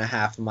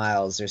 4.5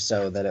 miles or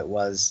so that it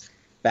was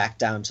back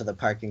down to the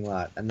parking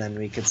lot, and then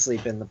we could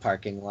sleep in the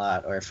parking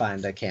lot or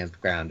find a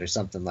campground or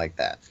something like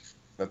that.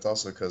 That's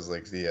also because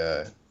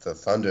the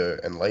thunder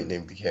and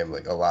lightning became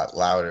a lot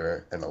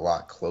louder and a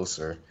lot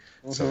closer.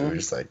 Mm-hmm. So we were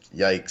just like,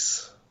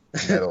 yikes,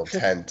 metal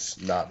tent,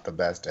 not the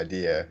best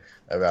idea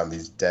around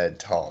these dead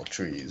tall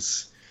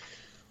trees.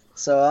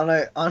 So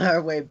on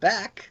our way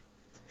back,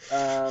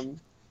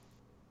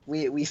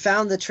 we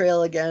found the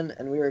trail again,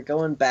 and we were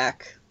going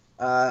back.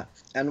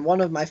 And one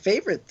of my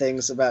favorite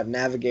things about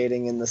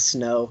navigating in the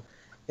snow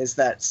is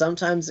that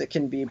sometimes it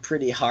can be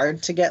pretty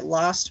hard to get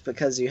lost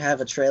because you have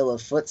a trail of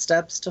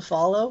footsteps to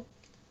follow.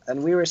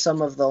 And we were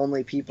some of the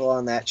only people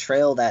on that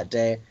trail that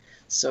day,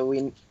 so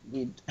we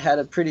had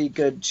a pretty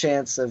good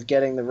chance of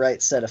getting the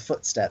right set of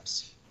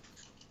footsteps.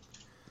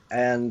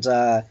 And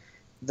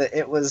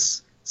it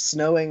was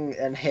snowing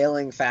and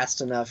hailing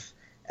fast enough,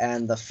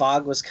 and the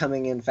fog was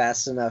coming in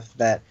fast enough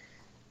that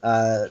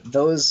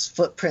those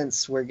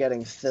footprints were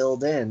getting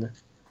filled in,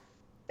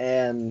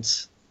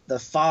 and the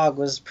fog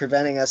was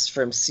preventing us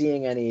from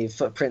seeing any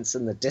footprints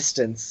in the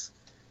distance.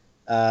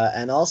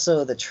 And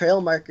also the trail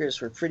markers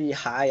were pretty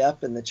high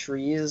up in the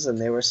trees, and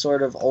they were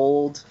sort of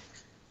old,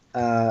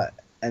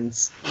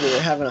 and we were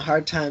having a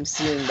hard time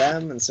seeing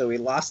them, and so we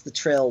lost the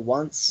trail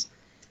once,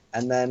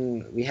 and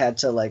then we had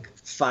to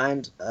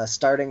find a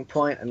starting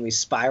point, and we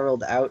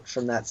spiraled out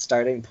from that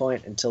starting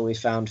point until we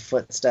found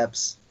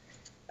footsteps.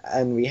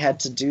 And we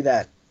had to do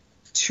that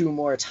 2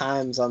 more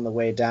times on the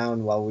way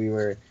down while we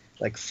were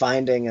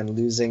finding and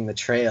losing the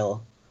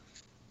trail,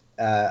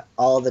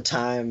 all the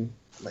time,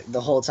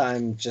 the whole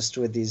time, just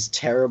with these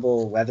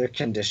terrible weather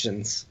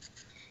conditions.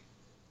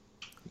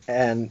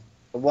 And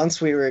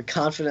once we were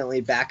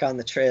confidently back on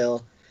the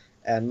trail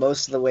and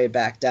most of the way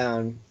back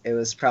down, it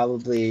was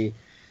probably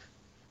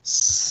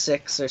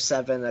 6 or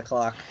 7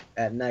 o'clock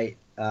at night.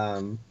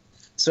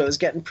 So it was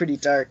getting pretty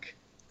dark,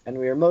 and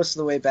we were most of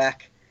the way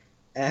back,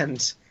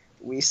 and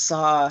we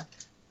saw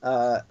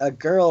a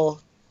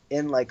girl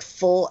in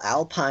full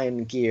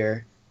alpine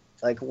gear,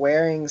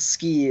 wearing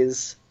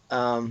skis,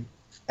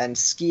 and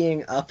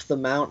skiing up the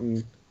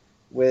mountain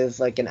with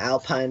an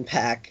alpine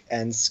pack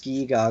and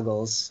ski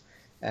goggles.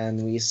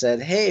 And we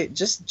said, hey,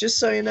 just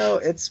so you know,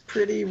 it's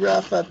pretty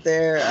rough up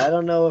there. I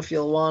don't know if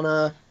you'll want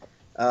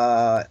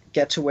to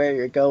get to where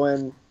you're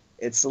going.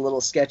 It's a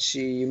little sketchy.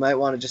 You might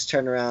want to just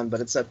turn around, but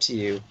it's up to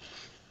you.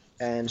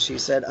 And she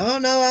said, oh,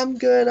 no, I'm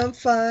good. I'm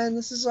fine.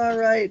 This is all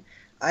right.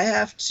 I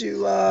have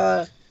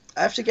to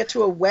get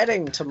to a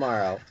wedding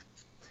tomorrow.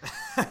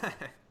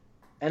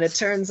 And it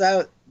turns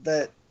out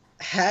that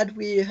had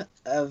we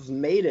have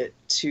made it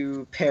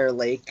to Pear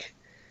Lake,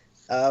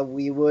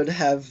 we would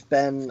have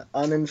been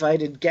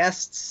uninvited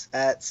guests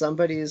at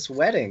somebody's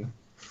wedding.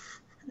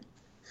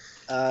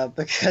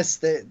 Because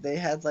they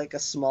had a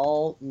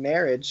small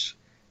marriage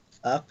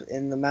up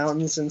in the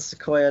mountains in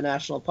Sequoia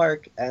National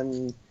Park,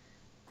 and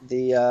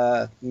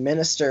the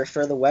minister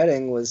for the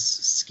wedding was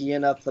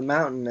skiing up the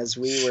mountain as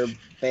we were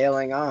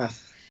bailing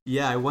off.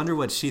 Yeah, I wonder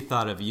what she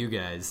thought of you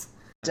guys.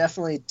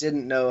 Definitely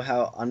didn't know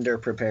how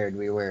underprepared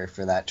we were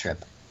for that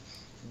trip.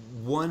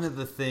 One of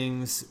the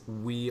things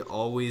we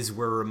always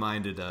were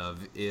reminded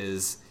of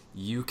is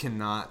you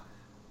cannot,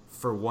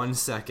 for 1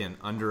 second,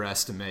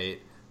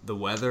 underestimate the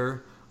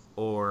weather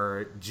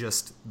or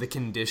just the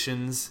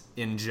conditions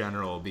in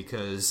general,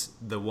 because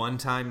the one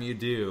time you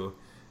do,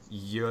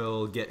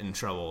 you'll get in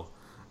trouble.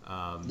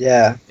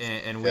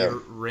 And we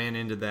ran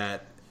into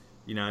that,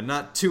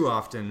 not too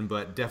often,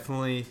 but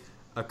definitely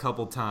a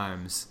couple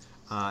times.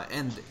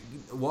 And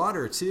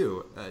water,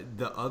 too.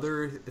 The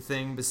other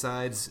thing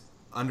besides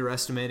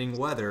underestimating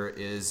weather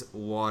is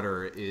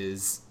water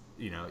is,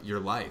 your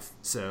life.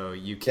 So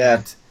you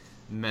can't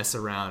mess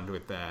around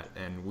with that.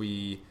 And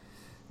we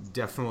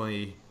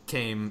definitely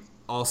came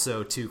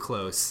also too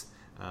close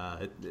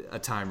a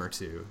time or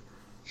two.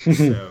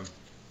 So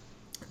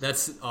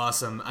that's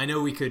awesome. I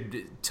know we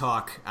could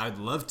talk. I'd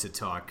love to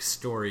talk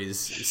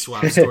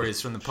swap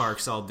stories from the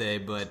parks all day,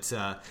 but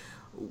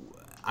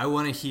I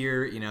want to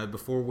hear,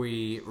 before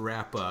we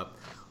wrap up,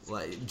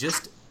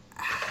 just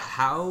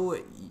how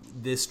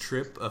this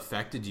trip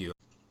affected you.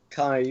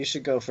 Connor, you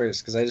should go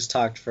first because I just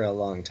talked for a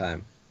long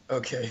time.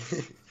 Okay.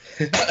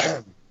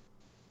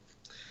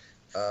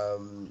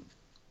 um,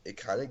 it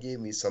kind of gave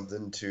me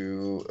something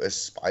to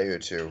aspire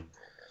to.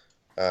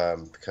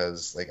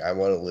 Because like I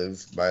want to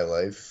live my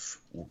life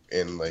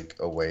in like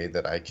a way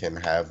that I can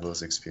have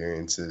those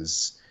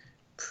experiences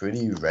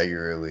pretty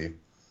regularly.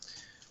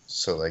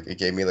 So like it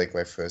gave me like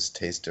my first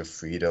taste of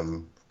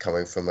freedom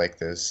coming from like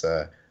this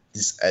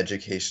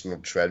educational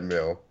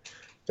treadmill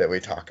that we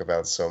talk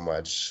about so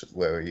much,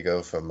 where you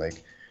go from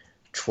like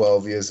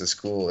 12 years of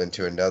school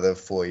into another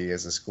 4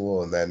 years of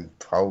school and then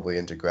probably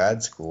into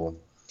grad school.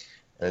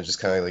 And it just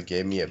kind of like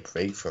gave me a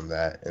break from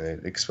that, and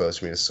it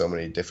exposed me to so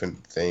many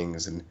different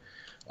things and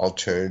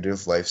alternative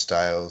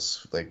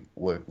lifestyles, like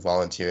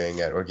volunteering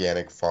at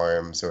organic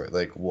farms or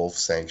like wolf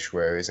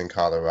sanctuaries in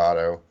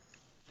Colorado.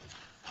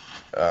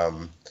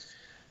 Um,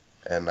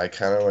 and I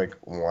kind of like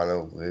want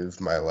to live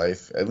my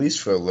life, at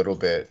least for a little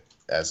bit,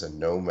 as a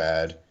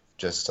nomad,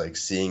 just like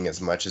seeing as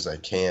much as I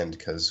can,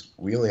 because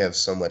we only have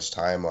so much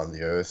time on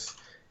the earth.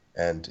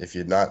 And if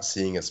you're not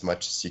seeing as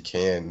much as you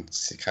can,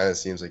 it kind of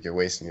seems like you're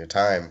wasting your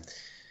time.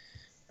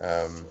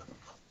 Um,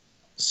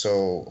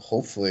 so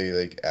hopefully,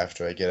 like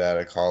after I get out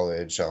of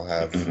college, I'll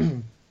have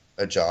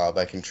a job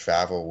I can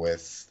travel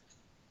with,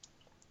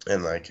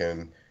 and I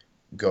can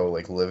go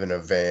like live in a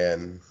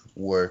van,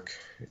 work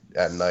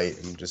at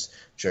night, and just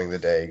during the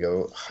day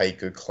go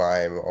hike or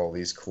climb all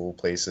these cool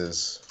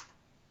places.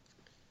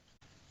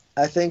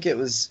 I think it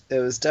was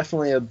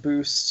definitely a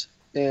boost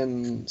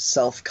in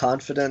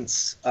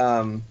self-confidence,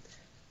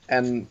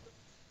 and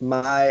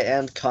my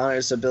and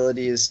Connor's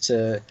abilities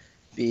to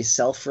be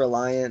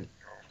self-reliant,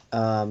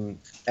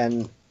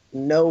 and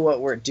know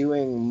what we're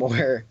doing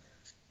more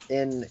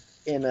in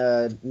in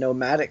a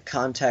nomadic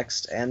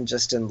context and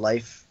just in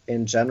life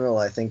in general.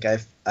 I think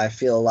I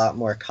feel a lot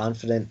more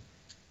confident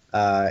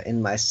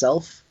in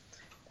myself,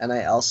 and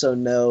I also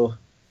know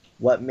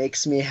what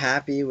makes me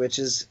happy, which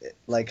is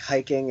like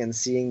hiking and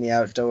seeing the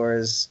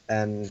outdoors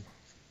and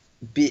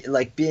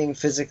being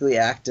physically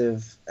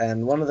active.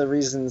 And one of the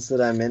reasons that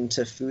I'm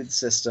into food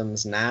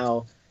systems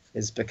now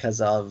is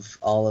because of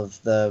all of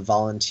the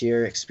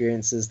volunteer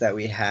experiences that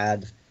we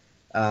had,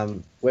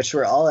 which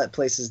were all at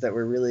places that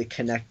were really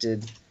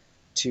connected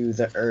to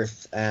the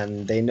earth,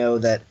 and they know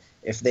that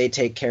if they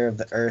take care of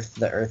the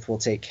earth will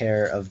take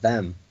care of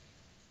them.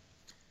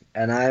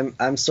 And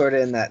I'm sort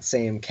of in that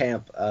same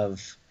camp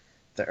of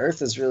the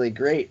earth is really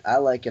great. I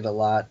like it a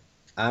lot.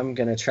 I'm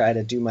gonna try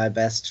to do my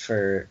best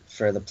for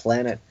the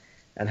planet,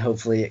 and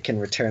hopefully it can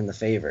return the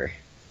favor.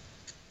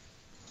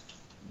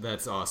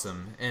 That's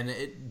awesome. And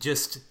it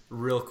just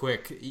real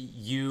quick,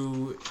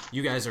 you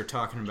guys are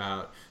talking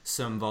about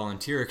some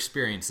volunteer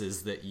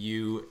experiences that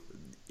you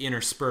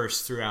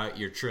intersperse throughout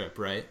your trip,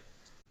 right?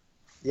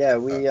 Yeah,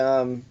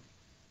 Uh,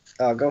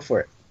 I'll go for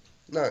it.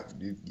 no,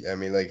 I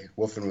mean like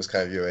Wolfen was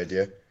kind of your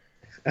idea.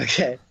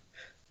 Okay.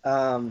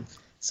 Um,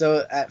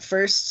 so at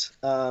first,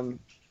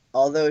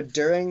 although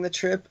during the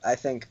trip, I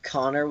think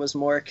Connor was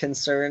more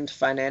concerned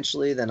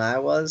financially than I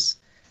was.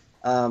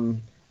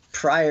 Um,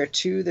 Prior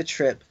to the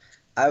trip,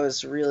 I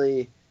was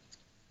really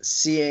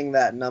seeing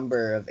that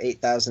number of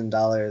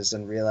 $8,000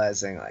 and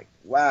realizing like,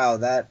 wow,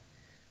 that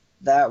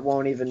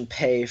won't even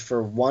pay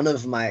for one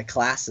of my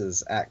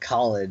classes at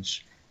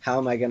college. How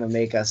am I going to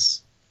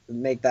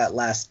make that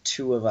last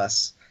two of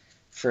us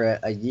for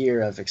a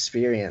year of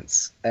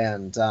experience?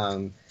 And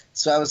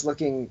so I was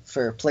looking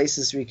for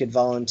places we could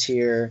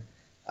volunteer,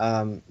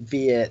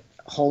 be it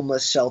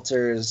homeless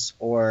shelters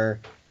or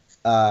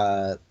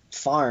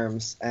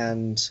farms.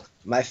 And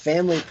my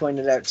family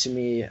pointed out to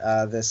me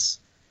this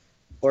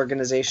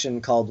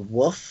organization called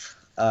WOOF,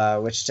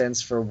 which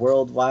stands for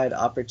Worldwide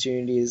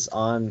Opportunities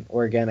on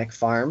Organic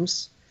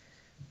Farms.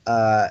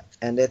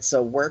 And it's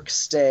a work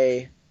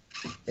stay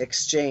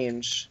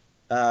exchange,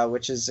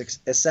 which is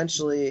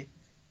essentially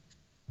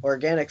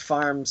organic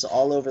farms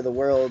all over the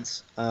world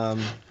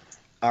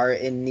are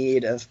in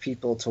need of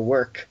people to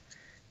work,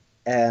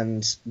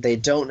 and they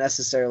don't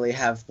necessarily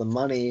have the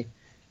money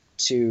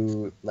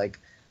to like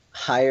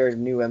hire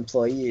new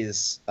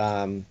employees.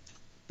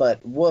 But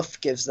Woof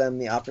gives them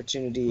the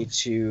opportunity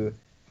to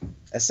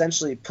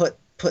essentially put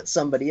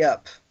somebody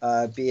up,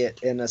 be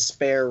it in a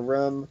spare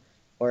room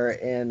or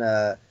in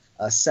a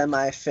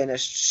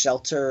semi-finished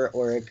shelter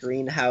or a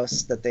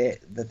greenhouse that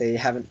they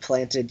haven't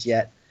planted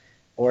yet,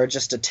 or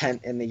just a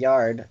tent in the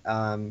yard.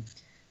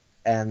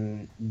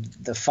 And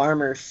the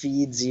farmer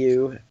feeds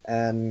you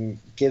and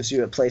gives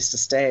you a place to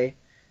stay,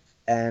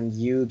 and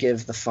you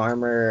give the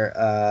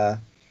farmer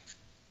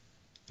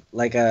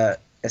like a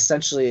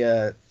essentially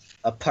a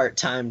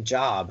part-time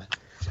job,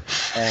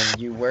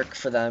 and you work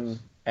for them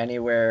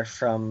anywhere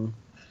from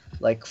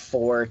like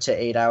 4 to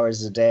 8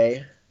 hours a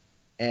day,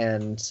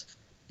 and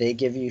they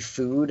give you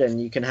food,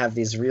 and you can have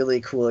these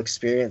really cool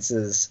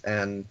experiences.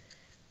 And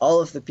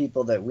all of the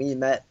people that we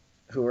met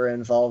who were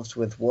involved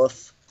with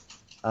Woof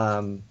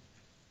um,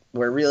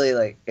 were really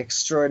like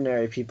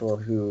extraordinary people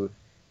who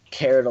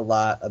cared a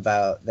lot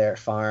about their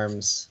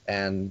farms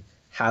and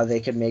how they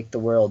could make the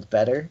world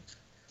better.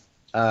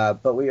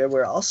 But we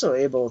were also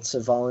able to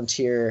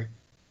volunteer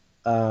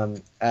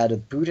at a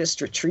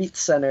Buddhist retreat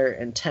center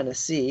in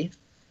Tennessee,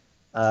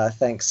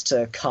 thanks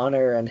to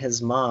Connor and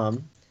his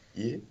mom,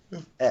 Yeah.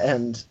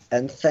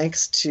 and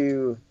thanks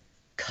to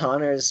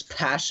Connor's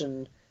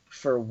passion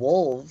for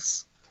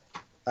wolves,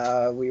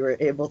 we were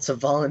able to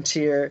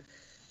volunteer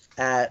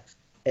at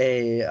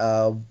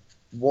a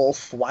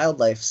wolf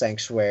wildlife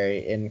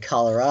sanctuary in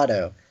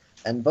Colorado.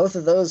 And both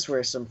of those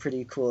were some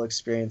pretty cool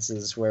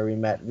experiences where we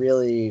met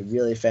really,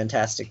 really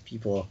fantastic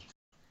people.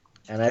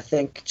 And I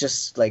think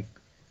just like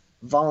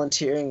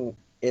volunteering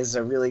is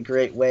a really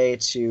great way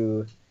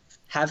to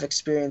have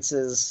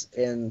experiences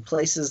in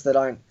places that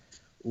aren't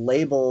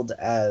labeled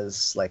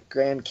as like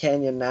Grand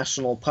Canyon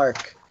National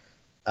Park,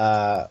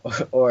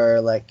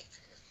 or like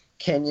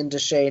Canyon de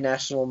Chelly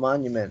National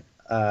Monument.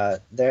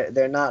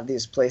 They're not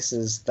these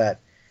places that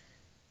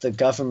the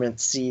government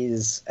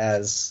sees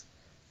as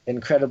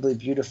incredibly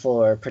beautiful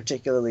or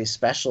particularly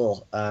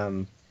special.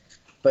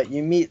 But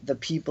you meet the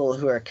people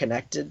who are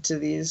connected to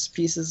these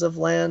pieces of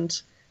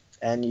land,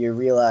 and you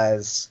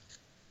realize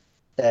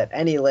that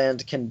any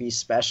land can be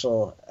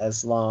special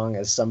as long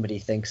as somebody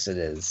thinks it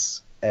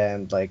is.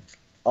 And like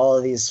all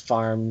of these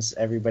farms,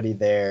 everybody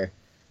there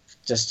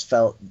just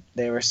felt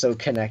they were so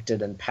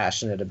connected and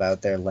passionate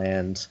about their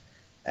land,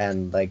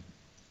 and like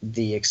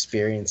the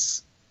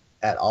experience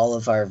at all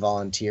of our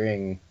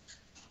volunteering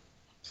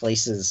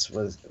places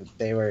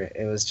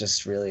it was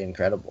just really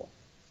incredible.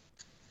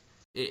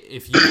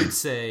 If you could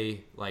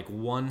say like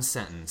one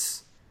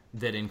sentence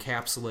that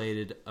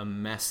encapsulated a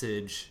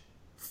message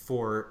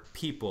for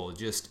people,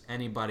 just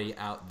anybody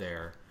out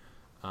there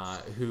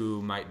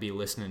who might be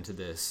listening to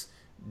this,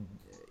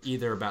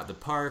 either about the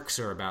parks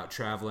or about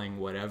traveling,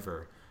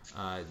 whatever,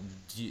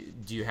 do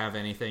you have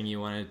anything you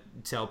want to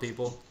tell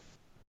people?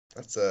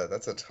 That's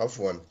a tough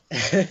one.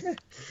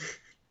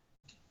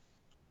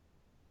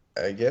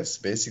 I guess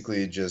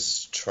basically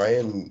just try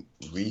and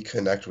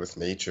reconnect with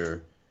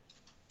nature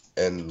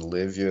and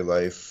live your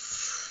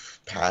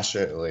life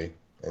passionately,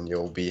 and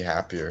you'll be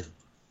happier.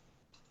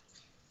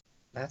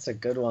 That's a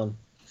good one.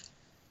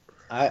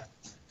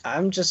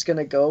 I'm just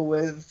gonna go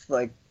with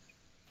like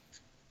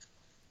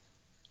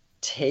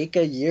take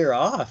a year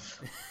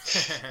off.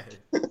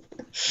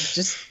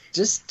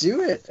 just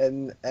do it,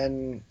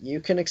 and you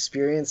can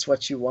experience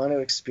what you want to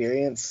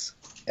experience,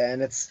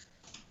 and it's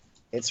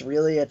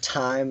really a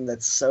time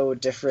that's so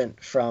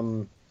different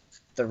from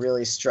the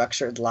really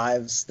structured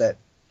lives that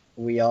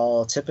we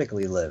all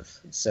typically live.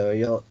 So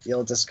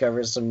you'll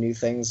discover some new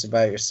things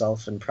about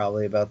yourself and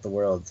probably about the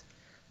world.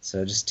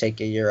 So just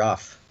take a year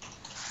off.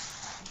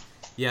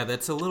 Yeah,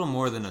 that's a little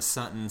more than a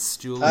sentence,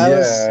 Julian.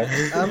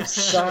 I'm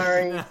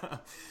sorry.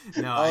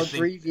 No, I'll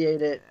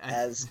abbreviate it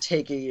as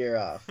take a year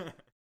off.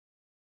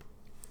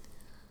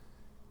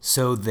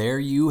 So there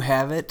you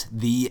have it,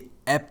 the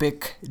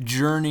epic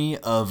journey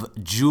of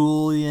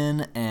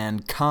Julian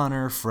and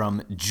Conor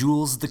from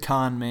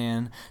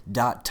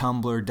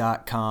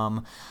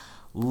julestheconman.tumblr.com.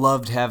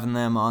 Loved having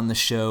them on the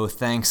show.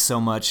 Thanks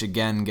so much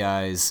again,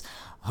 guys.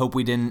 Hope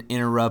we didn't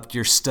interrupt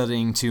your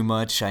studying too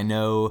much. I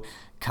know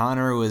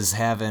Conor was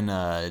having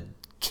a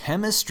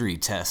chemistry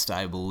test,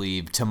 I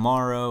believe,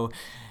 tomorrow.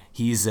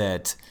 He's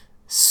at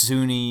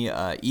SUNY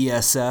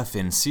ESF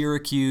in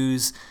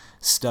Syracuse,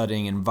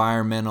 studying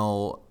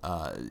environmental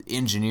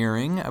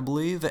engineering, I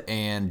believe,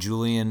 and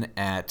Julian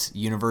at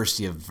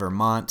University of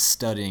Vermont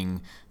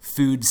studying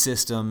food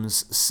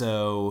systems.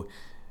 So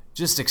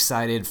just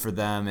excited for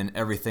them and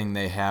everything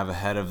they have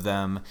ahead of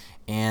them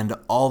and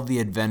all the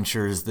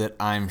adventures that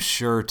I'm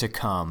sure to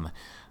come.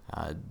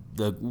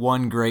 The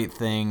one great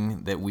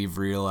thing that we've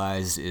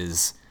realized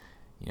is,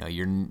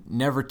 you're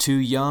never too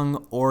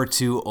young or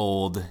too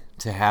old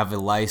to have a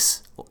life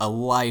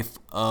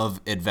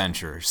of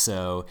adventure.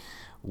 So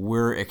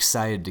we're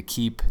excited to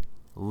keep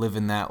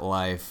living that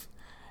life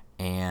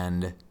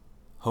and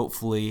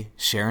hopefully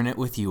sharing it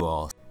with you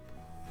all.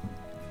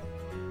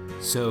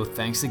 So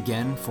thanks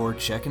again for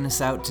checking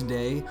us out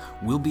today.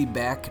 We'll be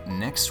back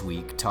next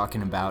week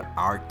talking about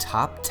our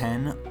top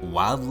 10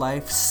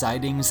 wildlife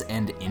sightings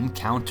and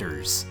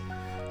encounters.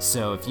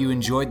 So if you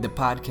enjoyed the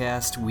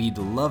podcast, we'd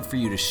love for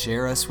you to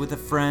share us with a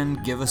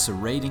friend, give us a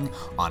rating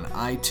on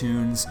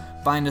iTunes,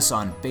 find us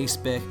on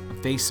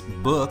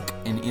Facebook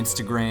and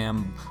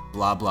Instagram,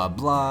 blah, blah,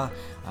 blah,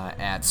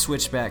 at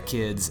Switchback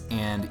Kids,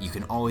 and you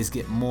can always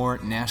get more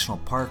national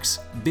parks,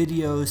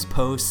 videos,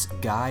 posts,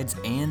 guides,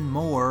 and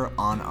more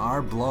on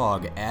our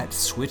blog at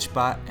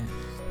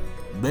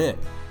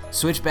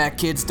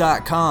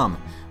switchbackkids.com.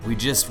 We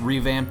just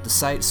revamped the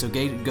site, so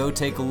go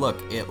take a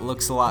look. It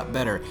looks a lot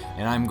better,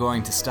 and I'm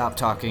going to stop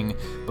talking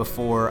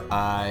before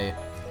I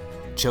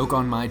choke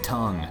on my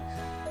tongue.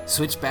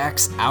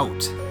 Switchbacks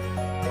out.